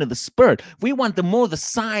manifestation of the Spirit, if we want more of the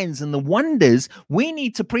signs and the wonders, we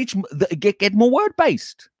need to preach, get more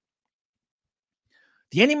word-based.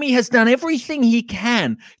 The enemy has done everything he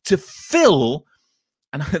can to fill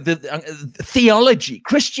theology,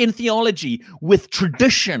 Christian theology, with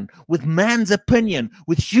tradition, with man's opinion,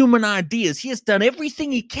 with human ideas. He has done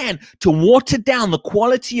everything he can to water down the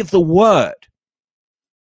quality of the word.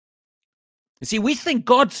 You see, we think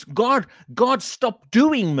God stopped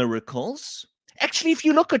doing miracles. Actually, if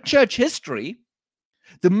you look at church history,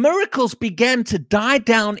 the miracles began to die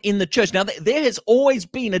down in the church. Now, there has always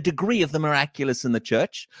been a degree of the miraculous in the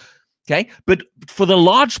church, okay? But for the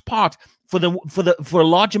large part, for a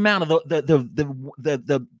large amount of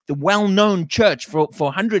the well-known church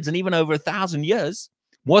for hundreds and even over 1,000 years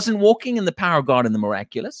wasn't walking in the power of God in the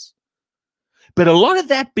miraculous. But a lot of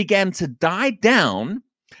that began to die down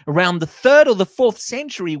around the 3rd or the 4th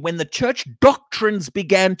century when the church doctrines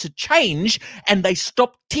began to change and they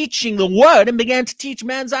stopped teaching the word and began to teach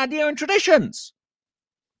man's idea and traditions.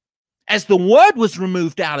 As the word was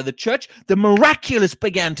removed out of the church, the miraculous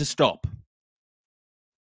began to stop.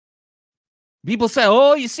 People say,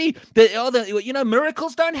 oh, you see,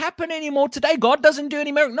 miracles don't happen anymore today. God doesn't do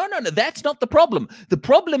any miracles. No, that's not the problem. The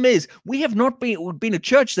problem is we have not been a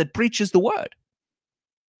church that preaches the word.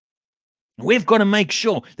 We've got to make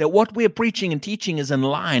sure that what we're preaching and teaching is in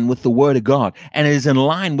line with the word of God and it is in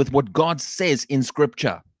line with what God says in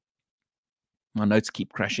Scripture. My notes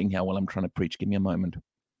keep crashing here while I'm trying to preach. Give me a moment.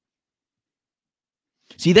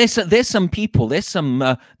 See, there's some people, there's some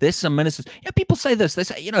ministers. Yeah, people say this. They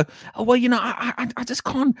say, I just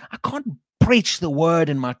can't preach the word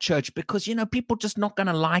in my church because people just not going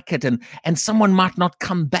to like it, and someone might not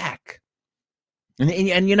come back. And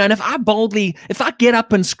if I get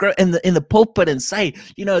up in the pulpit and say,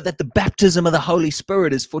 that the baptism of the Holy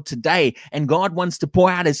Spirit is for today, and God wants to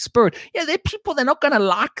pour out His Spirit, there are people they're not going to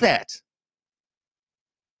like that,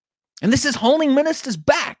 and this is holding ministers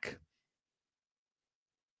back.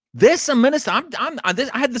 There's some ministers. I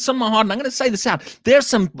had this on my heart, and I'm going to say this out. There are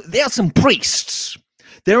some priests.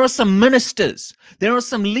 There are some ministers. There are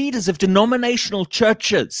some leaders of denominational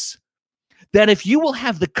churches that if you will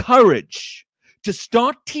have the courage to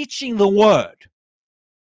start teaching the word,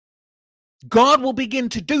 God will begin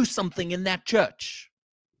to do something in that church.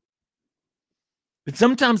 But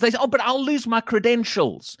sometimes they say, oh, but I'll lose my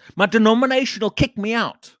credentials. My denomination will kick me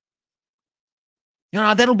out.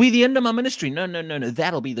 That'll be the end of my ministry. No.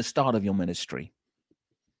 That'll be the start of your ministry.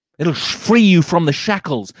 It'll free you from the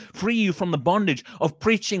shackles, free you from the bondage of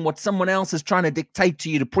preaching what someone else is trying to dictate to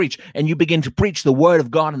you to preach. And you begin to preach the word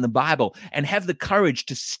of God in the Bible and have the courage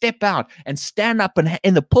to step out and stand up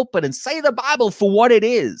in the pulpit and say the Bible for what it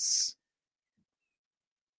is.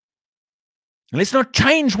 And let's not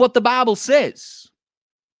change what the Bible says.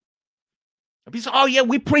 People say, oh yeah,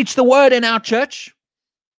 we preach the word in our church.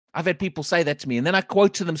 I've had people say that to me, and then I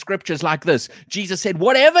quote to them scriptures like this. Jesus said,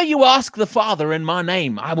 whatever you ask the Father in my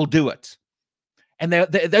name, I will do it. And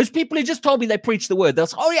those people who just told me they preach the word, they'll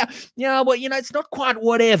say, oh yeah, well, it's not quite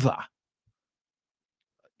whatever.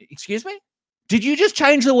 Excuse me? Did you just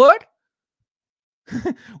change the word?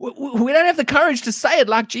 We don't have the courage to say it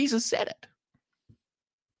like Jesus said it.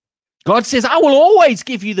 God says, I will always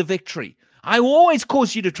give you the victory. I will always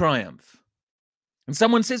cause you to triumph. And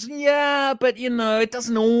someone says, yeah, but it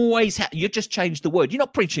doesn't always happen. You just changed the word. You're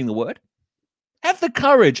not preaching the word. Have the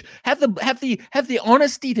courage, have the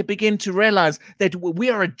honesty to begin to realize that we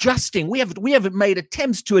are adjusting. We have made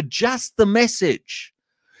attempts to adjust the message.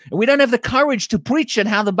 And we don't have the courage to preach it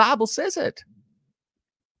how the Bible says it.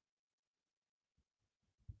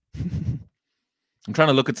 I'm trying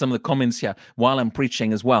to look at some of the comments here while I'm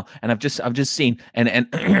preaching as well, and I've just seen and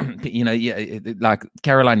like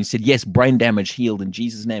Caroline, you said yes, brain damage healed in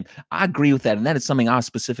Jesus' name. I agree with that, and that is something I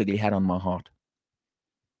specifically had on my heart.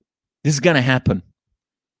 This is going to happen.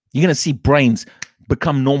 You're going to see brains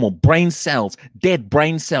become normal, brain cells, dead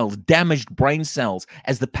brain cells, damaged brain cells,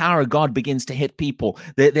 as the power of God begins to hit people.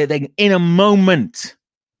 They're in a moment.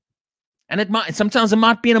 And sometimes it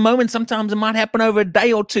might be in a moment, sometimes it might happen over a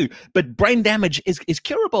day or two, but brain damage is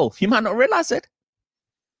curable. You might not realize it.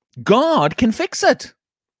 God can fix it.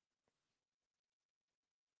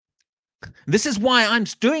 This is why I'm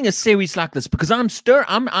doing a series like this, because I want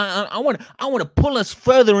to pull us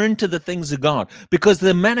further into the things of God, because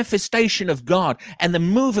the manifestation of God and the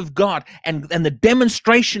move of God and the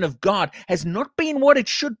demonstration of God has not been what it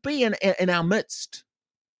should be in our midst.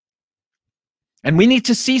 And we need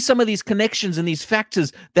to see some of these connections and these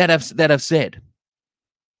factors that I've said.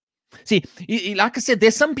 See, like I said,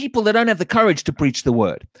 there's some people that don't have the courage to preach the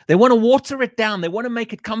word. They want to water it down. They want to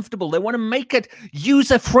make it comfortable. They want to make it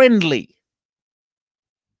user-friendly.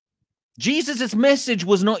 Jesus' message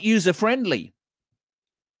was not user-friendly.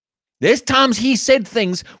 There's times he said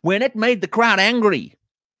things when it made the crowd angry.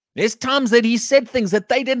 There's times that he said things that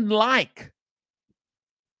they didn't like.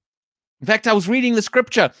 In fact, I was reading the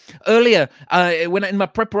scripture earlier when in my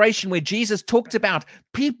preparation where Jesus talked about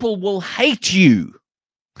people will hate you.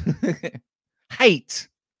 Hate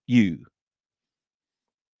you.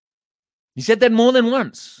 He said that more than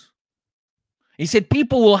once. He said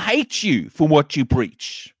people will hate you for what you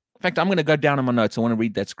preach. In fact, I'm going to go down in my notes. I want to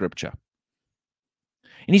read that scripture.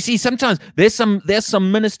 And you see, sometimes there's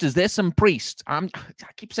some ministers, there's some priests. I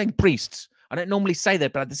keep saying priests. I don't normally say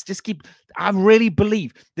that, but I really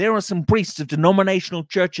believe there are some priests of denominational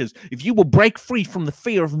churches. If you will break free from the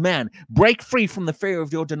fear of man, break free from the fear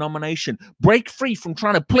of your denomination, break free from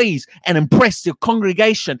trying to please and impress your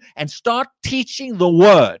congregation and start teaching the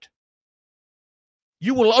word,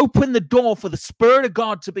 you will open the door for the Spirit of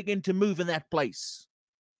God to begin to move in that place.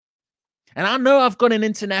 And I know I've got an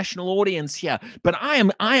international audience here, but I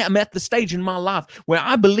am at the stage in my life where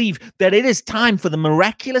I believe that it is time for the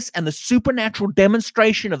miraculous and the supernatural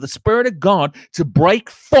demonstration of the Spirit of God to break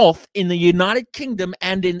forth in the United Kingdom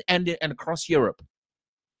and across Europe.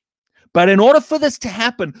 But in order for this to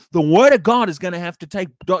happen, the Word of God is going to have to take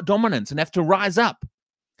dominance and have to rise up.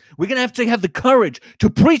 We're going to have the courage to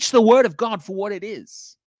preach the Word of God for what it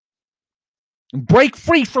is. And break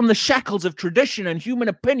free from the shackles of tradition and human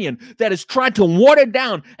opinion that has tried to water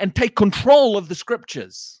down and take control of the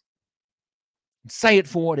scriptures. Say it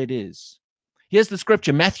for what it is. Here's the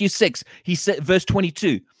scripture, Matthew 6, he said, verse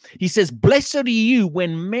 22. He says, "Blessed are you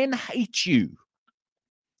when men hate you,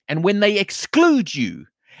 and when they exclude you,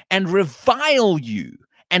 and revile you,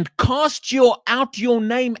 and cast out your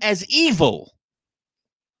name as evil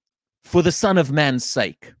for the Son of Man's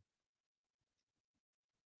sake."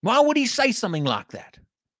 Why would he say something like that?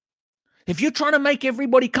 If you're trying to make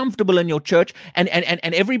everybody comfortable in your church and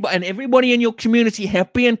everybody in your community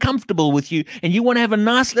happy and comfortable with you, and you want to have a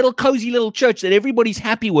nice little cozy little church that everybody's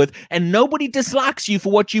happy with and nobody dislikes you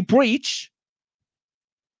for what you preach,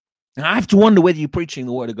 I have to wonder whether you're preaching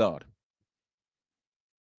the word of God.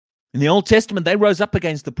 In the Old Testament, they rose up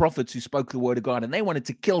against the prophets who spoke the word of God, and they wanted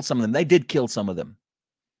to kill some of them. They did kill some of them.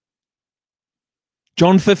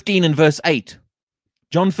 John 15 and verse 8.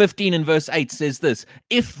 John 15 and verse 8 says this: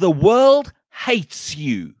 if the world hates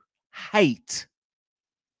you, hate,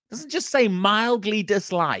 doesn't just say mildly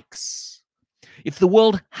dislikes. If the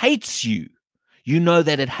world hates you, you know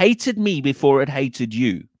that it hated me before it hated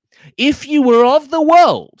you. If you were of the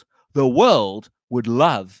world would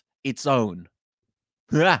love its own.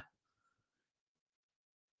 That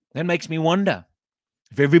makes me wonder.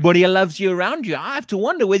 If everybody loves you around you, I have to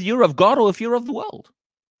wonder whether you're of God or if you're of the world.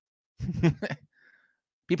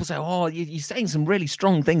 People say, oh, you're saying some really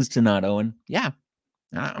strong things tonight, Owen. Yeah,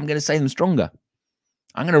 I'm going to say them stronger.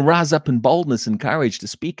 I'm going to rise up in boldness and courage to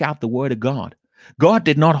speak out the word of God. God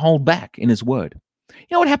did not hold back in his word. You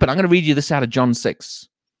know what happened? I'm going to read you this out of John 6.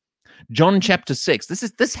 John chapter 6.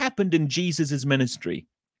 This happened in Jesus' ministry.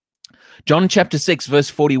 John chapter 6, verse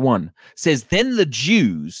 41 says, then the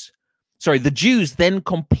Jews then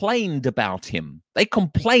complained about him. They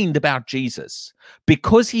complained about Jesus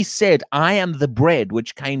because he said, I am the bread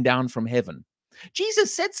which came down from heaven.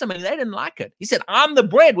 Jesus said something, they didn't like it. He said, I'm the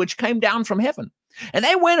bread which came down from heaven. And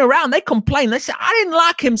they went around, they complained. They said, I didn't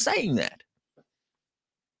like him saying that.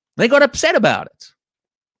 They got upset about it.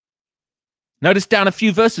 Notice down a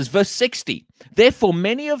few verses, verse 60. Therefore,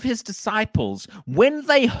 many of his disciples, when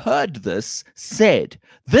they heard this, said,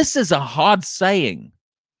 this is a hard saying.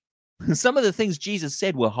 Some of the things Jesus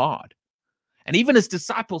said were hard. And even his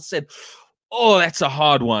disciples said, oh, that's a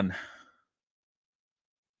hard one.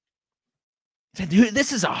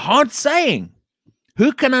 This is a hard saying.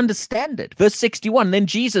 Who can understand it? Verse 61, then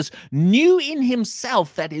Jesus knew in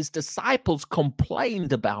himself that his disciples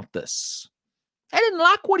complained about this. They didn't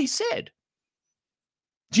like what he said.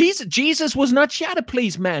 Jesus was not here to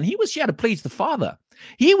please man. He was here to please the Father.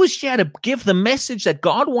 He was here to give the message that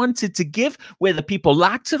God wanted to give, whether people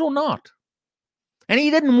liked it or not. And he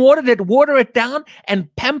didn't water it down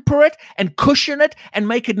and pamper it and cushion it and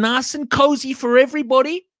make it nice and cozy for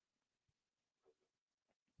everybody.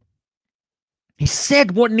 He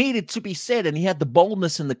said what needed to be said, and he had the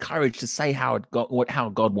boldness and the courage to say how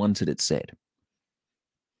God wanted it said.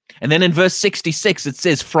 And then in verse 66, it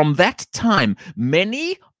says, from that time,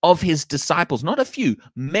 many of his disciples, not a few,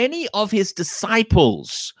 many of his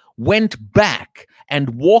disciples went back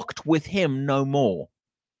and walked with him no more.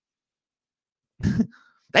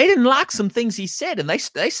 They didn't like some things he said, and they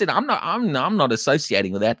said, I'm not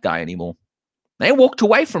associating with that guy anymore. They walked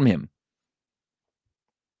away from him.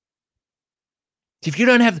 If you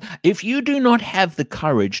do not have the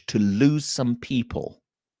courage to lose some people,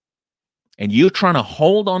 and you're trying to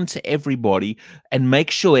hold on to everybody and make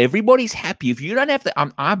sure everybody's happy, if you don't have the,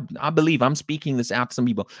 I believe I'm speaking this out to some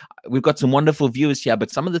people. We've got some wonderful viewers here, but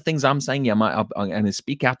some of the things I'm saying here, I'm going to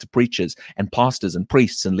speak out to preachers and pastors and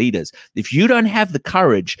priests and leaders. If you don't have the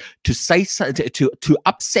courage to say to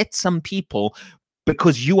upset some people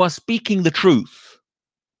because you are speaking the truth,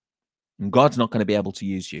 God's not going to be able to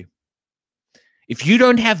use you. If you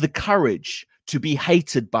don't have the courage to be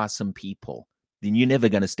hated by some people, then you're never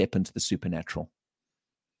going to step into the supernatural.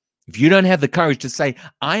 If you don't have the courage to say,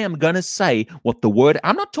 I am going to say what the word,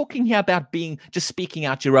 I'm not talking here about just speaking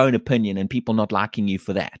out your own opinion and people not liking you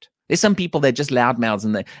for that. There's some people that are just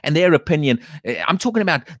loudmouths and their opinion. I'm talking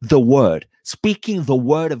about the word, speaking the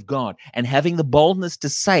word of God and having the boldness to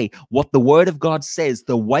say what the word of God says,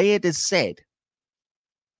 the way it is said.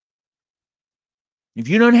 If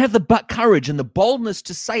you don't have the courage and the boldness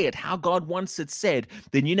to say it how God wants it said,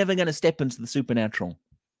 then you're never going to step into the supernatural.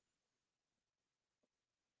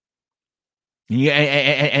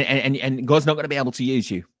 And God's not going to be able to use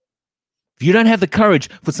you. If you don't have the courage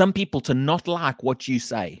for some people to not like what you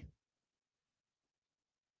say.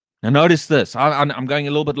 Now notice this. I'm going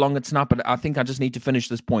a little bit longer tonight, but I think I just need to finish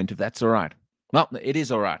this point, if that's all right. Well, it is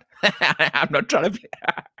all right. I'm not trying to be...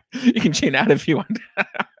 You can tune out if you want.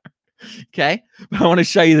 Okay, but I want to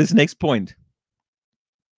show you this next point.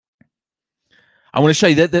 I want to show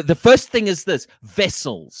you that the first thing is this: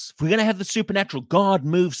 vessels. If we're going to have the supernatural, God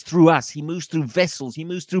moves through us. He moves through vessels. He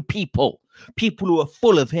moves through people who are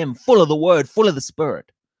full of him, full of the word, full of the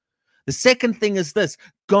Spirit. The second thing is this: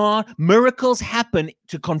 miracles happen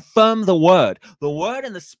to confirm the word. The word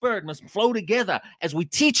and the Spirit must flow together as we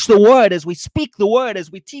teach the word, as we speak the word, as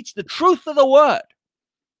we teach the truth of the word.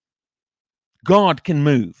 God can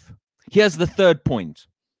move. Here's the third point.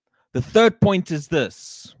 The third point is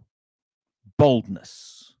this: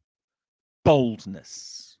 boldness.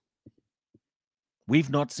 Boldness. We've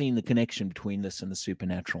not seen the connection between this and the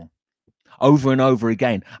supernatural. Over and over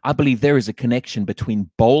again, I believe there is a connection between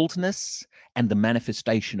boldness and the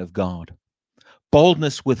manifestation of God.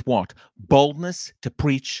 Boldness with what? Boldness to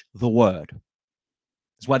preach the word.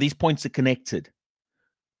 That's why these points are connected.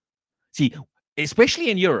 See,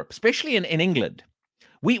 especially in Europe, especially in England,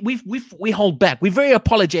 We hold back. We're very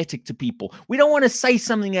apologetic to people. We don't want to say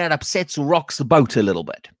something that upsets or rocks the boat a little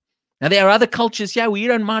bit. Now, there are other cultures, where you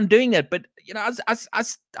don't mind doing that, but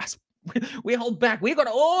us, we hold back. We got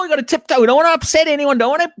to tiptoe. We don't want to upset anyone.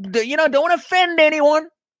 Don't want to offend anyone.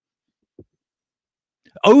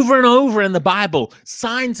 Over and over in the Bible,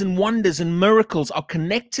 signs and wonders and miracles are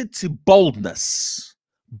connected to boldness.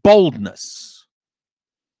 Boldness.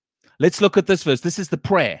 Let's look at this verse. This is the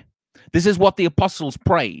prayer. This is what the apostles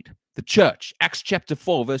prayed. The church, Acts chapter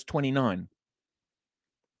 4, verse 29.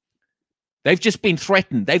 They've just been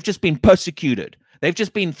threatened. They've just been persecuted. They've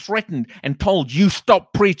just been threatened and told, you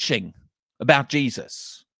stop preaching about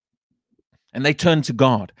Jesus. And they turned to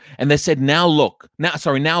God and they said, now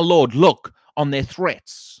Lord, look on their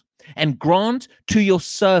threats and grant to your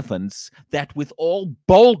servants that with all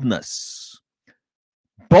boldness,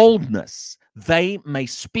 they may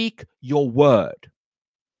speak your word.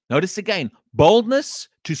 Notice again, boldness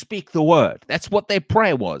to speak the word. That's what their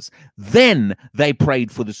prayer was. Then they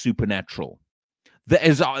prayed for the supernatural.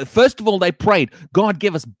 First of all, they prayed, God,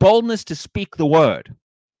 give us boldness to speak the word.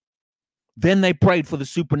 Then they prayed for the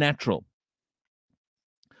supernatural.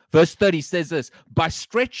 Verse 30 says this, by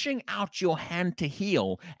stretching out your hand to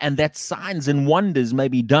heal, and that signs and wonders may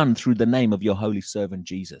be done through the name of your holy servant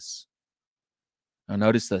Jesus. Now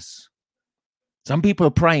notice this. Some people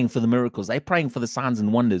are praying for the miracles. They're praying for the signs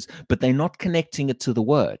and wonders, but they're not connecting it to the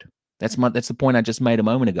word. That's the point I just made a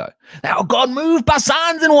moment ago. Oh, God moved by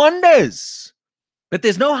signs and wonders. But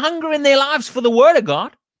there's no hunger in their lives for the word of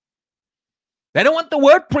God. They don't want the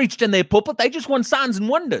word preached in their pulpit. They just want signs and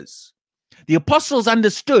wonders. The apostles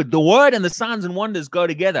understood the word and the signs and wonders go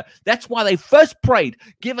together. That's why they first prayed,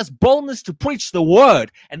 give us boldness to preach the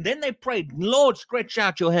word. And then they prayed, Lord, stretch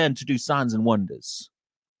out your hand to do signs and wonders.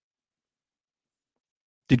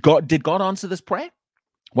 Did God answer this prayer?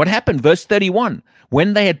 What happened? Verse 31,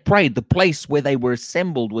 when they had prayed, the place where they were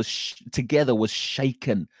assembled together was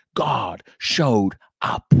shaken. God showed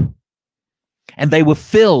up. And they were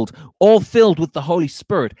all filled with the Holy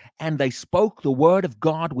Spirit, and they spoke the word of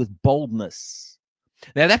God with boldness.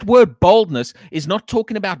 Now, that word boldness is not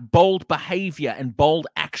talking about bold behavior and bold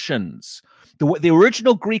actions. The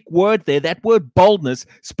original Greek word there, that word boldness,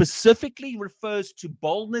 specifically refers to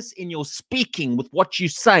boldness in your speaking with what you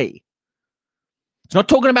say. It's not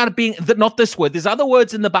talking about it being, not this word. There's other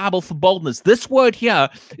words in the Bible for boldness. This word here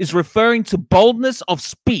is referring to boldness of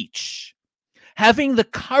speech. Having the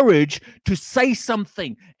courage to say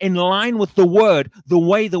something in line with the word, the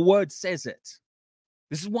way the word says it.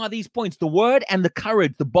 This is why these points, the word and the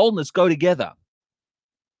courage, the boldness go together.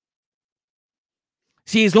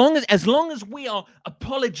 See, as long as we are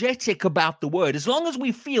apologetic about the word, as long as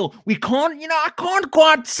we feel we can't, I can't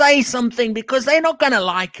quite say something because they're not going to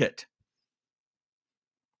like it.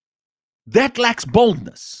 That lacks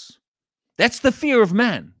boldness. That's the fear of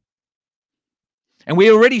man. And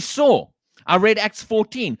we already saw. I read Acts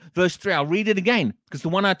 14, verse 3. I'll read it again because the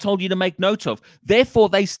one I told you to make note of. Therefore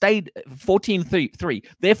they stayed, 14:3.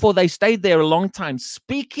 Therefore they stayed there a long time,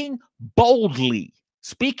 speaking boldly.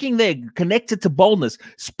 Speaking there, connected to boldness.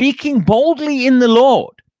 Speaking boldly in the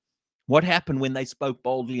Lord. What happened when they spoke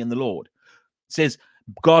boldly in the Lord? It says,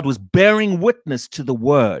 God was bearing witness to the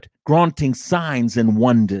word, granting signs and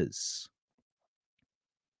wonders.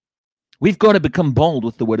 We've got to become bold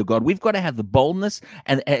with the word of God. We've got to have the boldness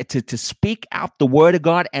and to speak out the word of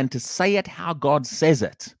God and to say it how God says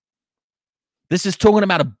it. This is talking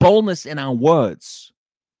about a boldness in our words.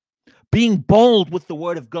 Being bold with the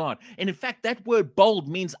word of God. And in fact, that word bold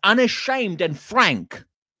means unashamed and frank.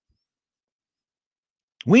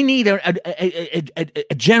 We need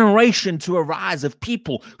a generation to arise of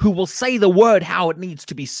people who will say the word how it needs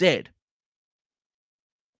to be said.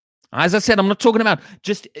 As I said, I'm not talking about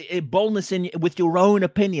just boldness with your own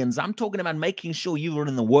opinions. I'm talking about making sure you are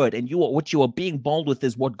in the word, and what you are being bold with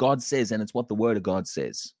is what God says, and it's what the word of God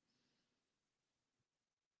says.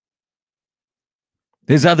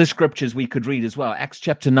 There's other scriptures we could read as well. Acts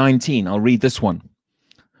chapter 19. I'll read this one.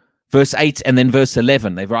 Verse 8 and then verse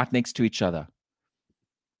 11. They're right next to each other.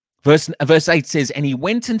 Verse 8 says, and he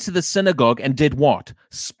went into the synagogue and did what?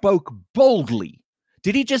 Spoke boldly.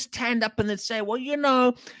 Did he just stand up and then say,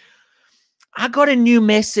 well, I got a new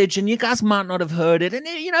message and you guys might not have heard it. And,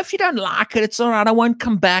 if you don't like it, it's all right. I won't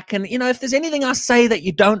come back. And, if there's anything I say that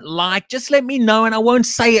you don't like, just let me know and I won't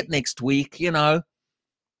say it next week,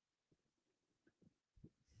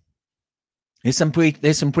 There's some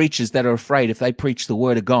preachers that are afraid if they preach the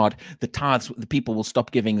word of God, the people will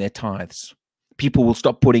stop giving their tithes. People will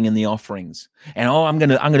stop putting in the offerings, and I'm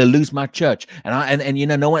gonna lose my church, no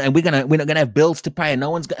one, and we're not gonna have bills to pay, and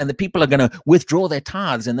the people are gonna withdraw their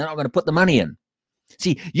tithes, and they're not gonna put the money in.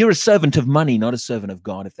 See, you're a servant of money, not a servant of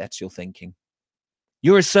God, if that's your thinking.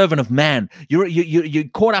 You're a servant of man. You're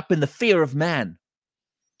caught up in the fear of man,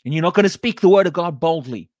 and you're not going to speak the word of God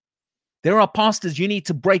boldly. There are pastors you need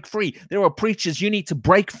to break free. There are preachers you need to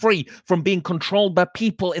break free from being controlled by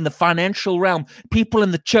people in the financial realm, people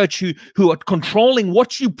in the church who are controlling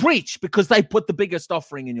what you preach because they put the biggest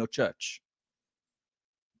offering in your church.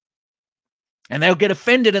 And they'll get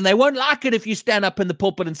offended and they won't like it if you stand up in the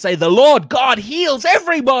pulpit and say, the Lord God heals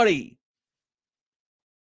everybody.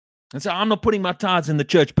 And so I'm not putting my tithes in the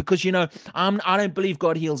church because, I don't believe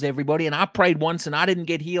God heals everybody. And I prayed once and I didn't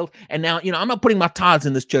get healed. And now, I'm not putting my tithes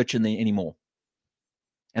in this church anymore.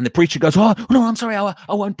 And the preacher goes, oh, no, I'm sorry. I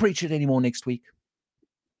won't preach it anymore next week.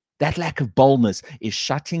 That lack of boldness is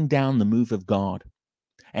shutting down the move of God.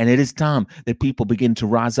 And it is time that people begin to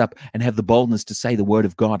rise up and have the boldness to say the word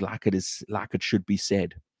of God like it should be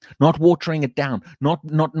said, not watering it down, not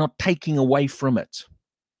taking away from it.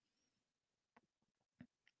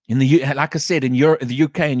 Like I said, in Europe, the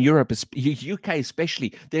UK and Europe, UK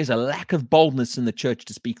especially, there's a lack of boldness in the church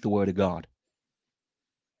to speak the word of God.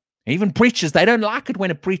 Even preachers, they don't like it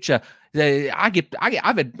when a preacher. I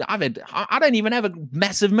don't even have a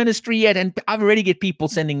massive ministry yet, and I've already get people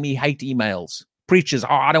sending me hate emails. Preachers,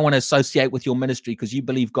 I don't want to associate with your ministry because you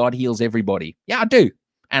believe God heals everybody. Yeah, I do,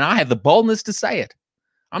 and I have the boldness to say it.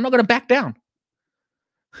 I'm not going to back down.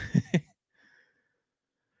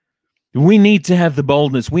 We need to have the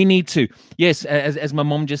boldness. We need to, yes, as my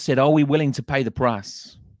mom just said, are we willing to pay the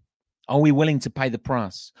price? Are we willing to pay the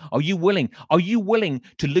price? Are you willing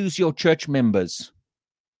to lose your church members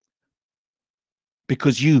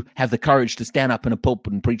because you have the courage to stand up in a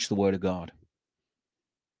pulpit and preach the word of God?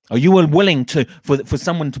 Are you willing for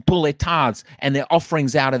someone to pull their tithes and their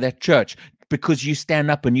offerings out of that church because you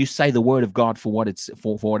stand up and you say the word of God for what it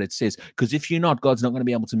says? Because if you're not, God's not going to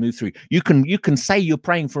be able to move through. You can say you're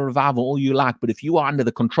praying for revival all you like, but if you are under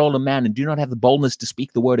the control of man and do not have the boldness to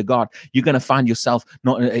speak the word of God, you're going to find yourself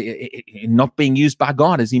not being used by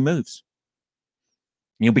God as he moves.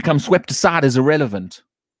 You'll become swept aside as irrelevant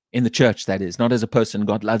in the church, that is, not as a person.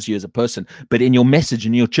 God loves you as a person, but in your message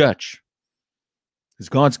in your church, because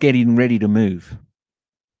God's getting ready to move.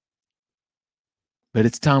 But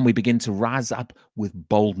it's time we begin to rise up with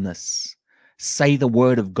boldness. Say the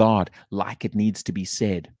word of God like it needs to be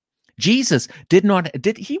said. Jesus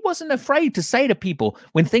he wasn't afraid to say to people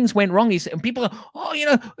when things went wrong. He said, and people are,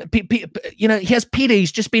 here's Peter.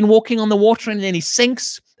 He's just been walking on the water and then he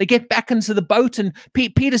sinks. They get back into the boat and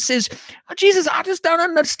Peter says, oh, Jesus, I just don't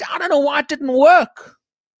understand. I don't know why it didn't work.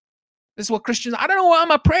 This is what Christians, I don't know why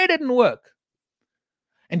my prayer didn't work.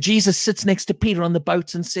 And Jesus sits next to Peter on the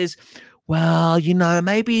boat and says, well,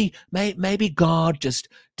 maybe God just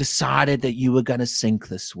decided that you were going to sink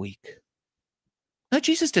this week. No,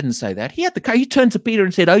 Jesus didn't say that. He turned to Peter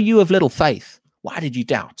and said, oh, you of little faith, why did you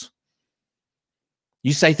doubt?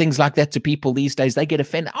 You say things like that to people these days, they get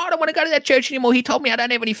offended. Oh, I don't want to go to that church anymore. He told me I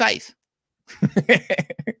don't have any faith.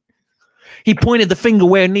 He pointed the finger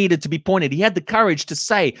where it needed to be pointed. He had the courage to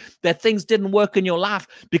say that things didn't work in your life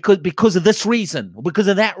because of this reason or because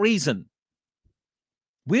of that reason.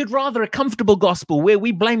 We'd rather a comfortable gospel where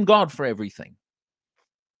we blame God for everything.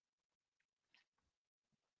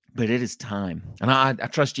 But it is time. And I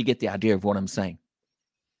trust you get the idea of what I'm saying.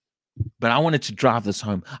 But I wanted to drive this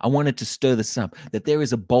home. I wanted to stir this up, that there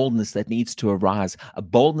is a boldness that needs to arise, a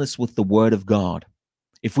boldness with the word of God.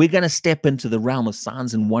 If we're going to step into the realm of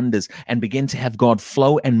signs and wonders and begin to have God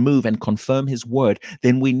flow and move and confirm his word,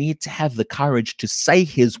 then we need to have the courage to say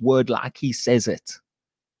his word like he says it.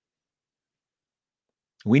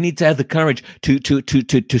 We need to have the courage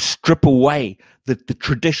to strip away the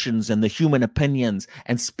traditions and the human opinions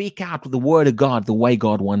and speak out with the word of God the way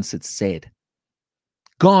God wants it said.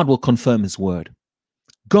 God will confirm his word.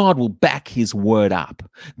 God will back his word up.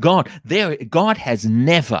 God has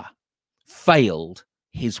never failed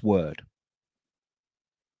his word.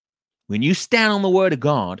 When you stand on the word of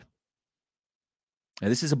God, now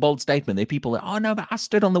this is a bold statement. There are people that, oh no, but I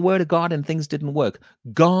stood on the word of God and things didn't work.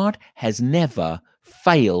 God has never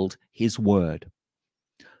failed his word.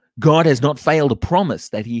 God has not failed a promise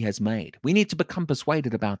that he has made. We need to become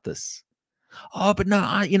persuaded about this. Oh, but no,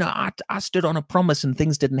 I stood on a promise and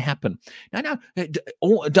things didn't happen. No,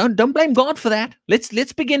 don't blame God for that.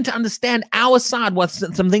 Let's begin to understand our side. What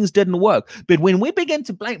some things didn't work, but when we begin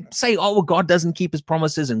to say, oh, well, God doesn't keep his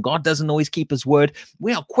promises and God doesn't always keep his word,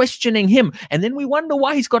 we are questioning him, and then we wonder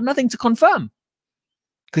why he's got nothing to confirm,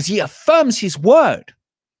 because he affirms his word.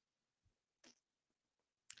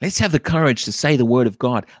 Let's have the courage to say the word of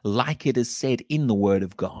God like it is said in the word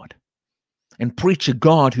of God. and preach a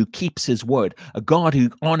God who keeps his word, a God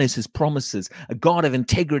who honors his promises, a God of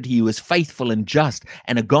integrity who is faithful and just,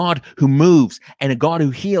 and a God who moves, and a God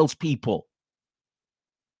who heals people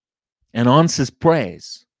and answers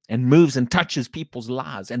prayers and moves and touches people's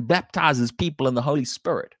lives and baptizes people in the Holy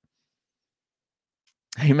Spirit.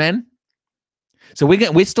 Amen. So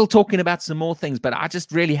we're still talking about some more things, but I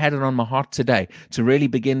just really had it on my heart today to really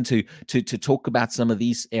begin to talk about some of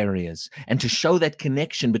these areas and to show that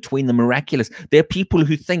connection between the miraculous. There are people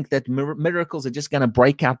who think that miracles are just going to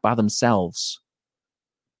break out by themselves.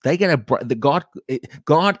 They're going to,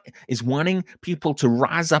 God is wanting people to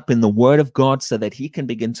rise up in the word of God so that he can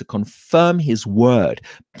begin to confirm his word.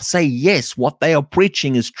 Say, yes, what they are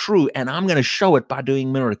preaching is true, and I'm going to show it by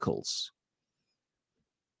doing miracles.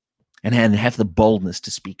 And have the boldness to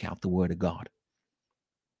speak out the word of God.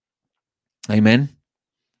 Amen.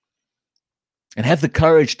 And have the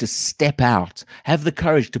courage to step out. Have the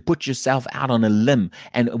courage to put yourself out on a limb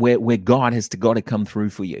and where God has got to come through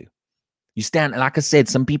for you. You stand, like I said,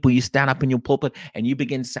 some people, you stand up in your pulpit and you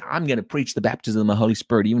begin to say, I'm going to preach the baptism of the Holy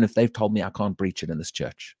Spirit, even if they've told me I can't preach it in this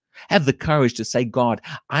church. Have the courage to say, God,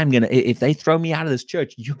 if they throw me out of this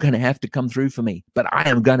church, you're going to have to come through for me, but I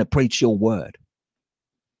am going to preach your word.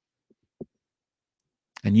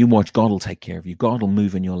 And you watch, God will take care of you. God will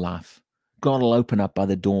move in your life. God will open up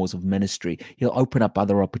other doors of ministry. He'll open up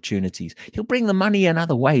other opportunities. He'll bring the money in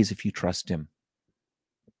other ways if you trust him.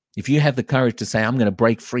 If you have the courage to say, I'm going to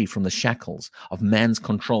break free from the shackles of man's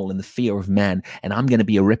control and the fear of man, and I'm going to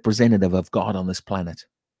be a representative of God on this planet,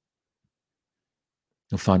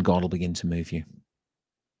 you'll find God will begin to move you.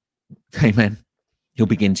 Amen. He'll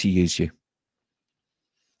begin to use you.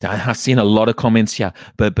 I've seen a lot of comments here,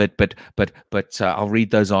 but I'll read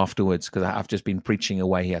those afterwards because I've just been preaching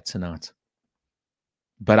away here tonight.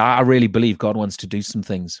 But I really believe God wants to do some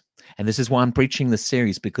things. And this is why I'm preaching this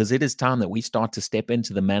series, because it is time that we start to step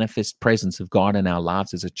into the manifest presence of God in our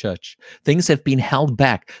lives as a church. Things have been held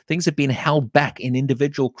back. Things have been held back in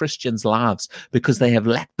individual Christians' lives because they have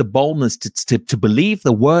lacked the boldness to believe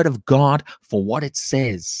the word of God for what it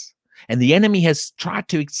says. And the enemy has tried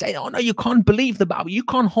to say, oh, no, you can't believe the Bible. You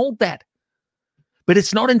can't hold that. But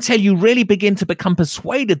it's not until you really begin to become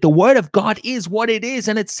persuaded the word of God is what it is,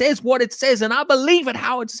 and it says what it says, and I believe it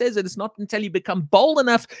how it says it. It's not until you become bold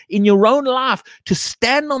enough in your own life to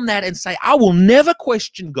stand on that and say, I will never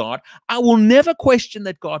question God. I will never question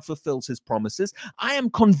that God fulfills his promises. I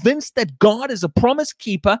am convinced that God is a promise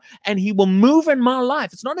keeper, and he will move in my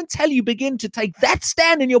life. It's not until you begin to take that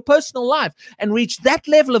stand in your personal life and reach that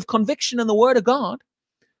level of conviction in the word of God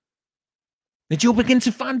that you'll begin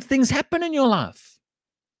to find things happen in your life.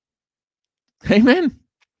 Amen.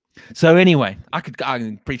 So anyway, I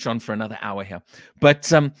can preach on for another hour here,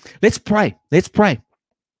 but let's pray. Let's pray.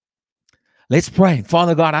 Let's pray.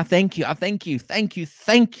 Father God, I thank you. I thank you. Thank you.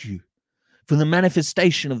 Thank you for the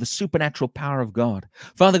manifestation of the supernatural power of God.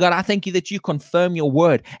 Father God, I thank you that you confirm your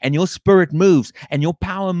word and your spirit moves and your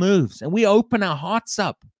power moves, and we open our hearts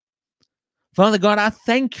up. Father God, I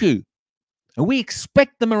thank you. And we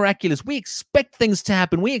expect the miraculous. We expect things to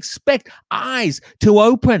happen. We expect eyes to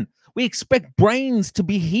open. We expect brains to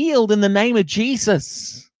be healed in the name of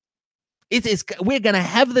Jesus. We're going to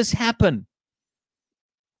have this happen.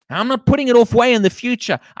 I'm not putting it off way in the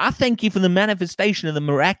future. I thank you for the manifestation of the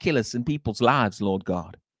miraculous in people's lives, Lord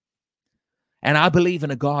God. And I believe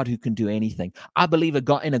in a God who can do anything. I believe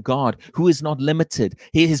in a God who is not limited.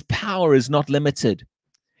 His power is not limited.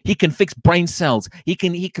 He can fix brain cells. He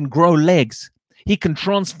can grow legs. He can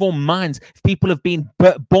transform minds. If people have been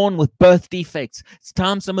born with birth defects, it's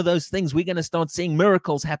time some of those things, we're going to start seeing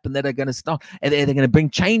miracles happen that are going to start, and they're going to bring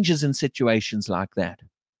changes in situations like that.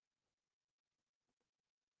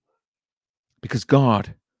 Because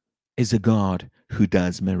God is a God who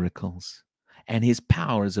does miracles, and his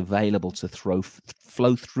power is available to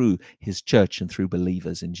flow through his church and through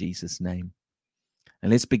believers in Jesus' name.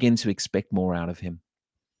 And let's begin to expect more out of him.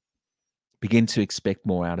 Begin to expect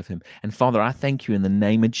more out of him. And Father, I thank you in the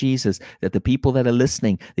name of Jesus that the people that are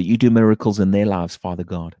listening, that you do miracles in their lives, Father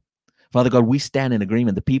God. Father God, we stand in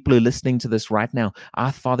agreement. The people who are listening to this right now,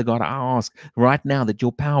 Father God, I ask right now that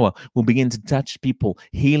your power will begin to touch people,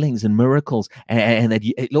 healings and miracles. And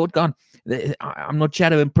that, Lord God, I'm not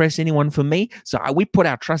trying to impress anyone for me. So we put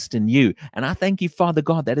our trust in you. And I thank you, Father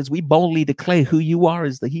God, that as we boldly declare who you are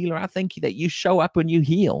as the healer, I thank you that you show up and you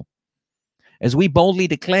heal. As we boldly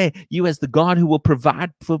declare you as the God who will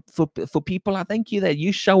provide for people, I thank you that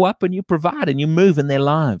you show up and you provide and you move in their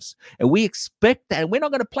lives. And we expect that. We're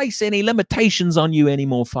not going to place any limitations on you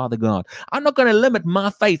anymore, Father God. I'm not going to limit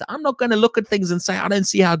my faith. I'm not going to look at things and say, I don't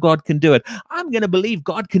see how God can do it. I'm going to believe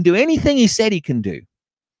God can do anything he said he can do.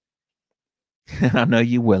 And I know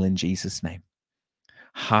you will in Jesus' name.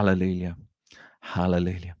 Hallelujah.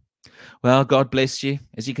 Hallelujah. Well, God bless you.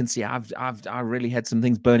 As you can see, I really had some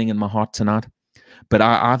things burning in my heart tonight. But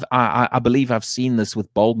I believe I've seen this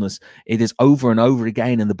with boldness. It is over and over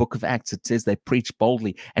again in the book of Acts. It says they preach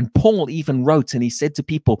boldly. And Paul even wrote, and he said to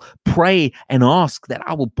people, pray and ask that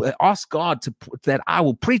I will ask God that I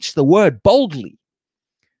will preach the word boldly.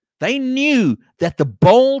 They knew that the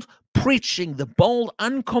bold preaching, the bold,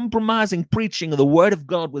 uncompromising preaching of the word of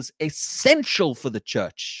God was essential for the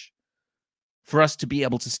church, for us to be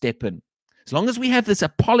able to step in. As long as we have this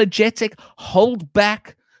apologetic, hold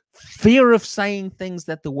back, fear of saying things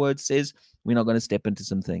that the word says, we're not going to step into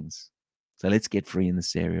some things. So let's get free in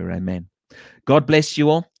this area. Amen. God bless you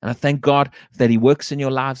all. And I thank God that he works in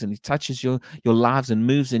your lives and he touches your lives and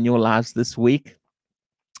moves in your lives this week.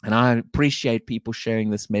 And I appreciate people sharing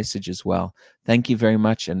this message as well. Thank you very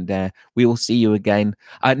much. And we will see you again.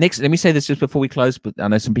 Next, let me say this just before we close, but I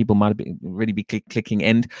know some people might already be clicking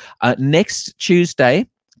end. Next Tuesday,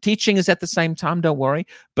 teaching is at the same time, don't worry.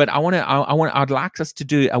 But I'd like us to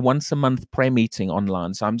do a once a month prayer meeting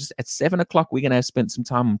online. So I'm just at 7:00, we're going to have spent some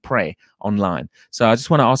time on prayer online. So I just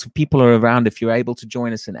want to ask if people are around, if you're able to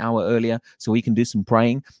join us an hour earlier so we can do some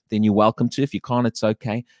praying, then you're welcome to. If you can't, it's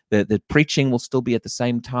okay. The preaching will still be at the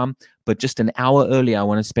same time, but just an hour earlier, I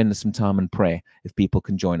want to spend some time in prayer. If people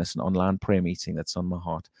can join us, an online prayer meeting, that's on my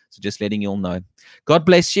heart. So just letting you all know. God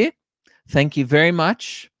bless you. Thank you very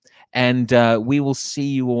much. And we will see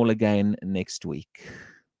you all again next week.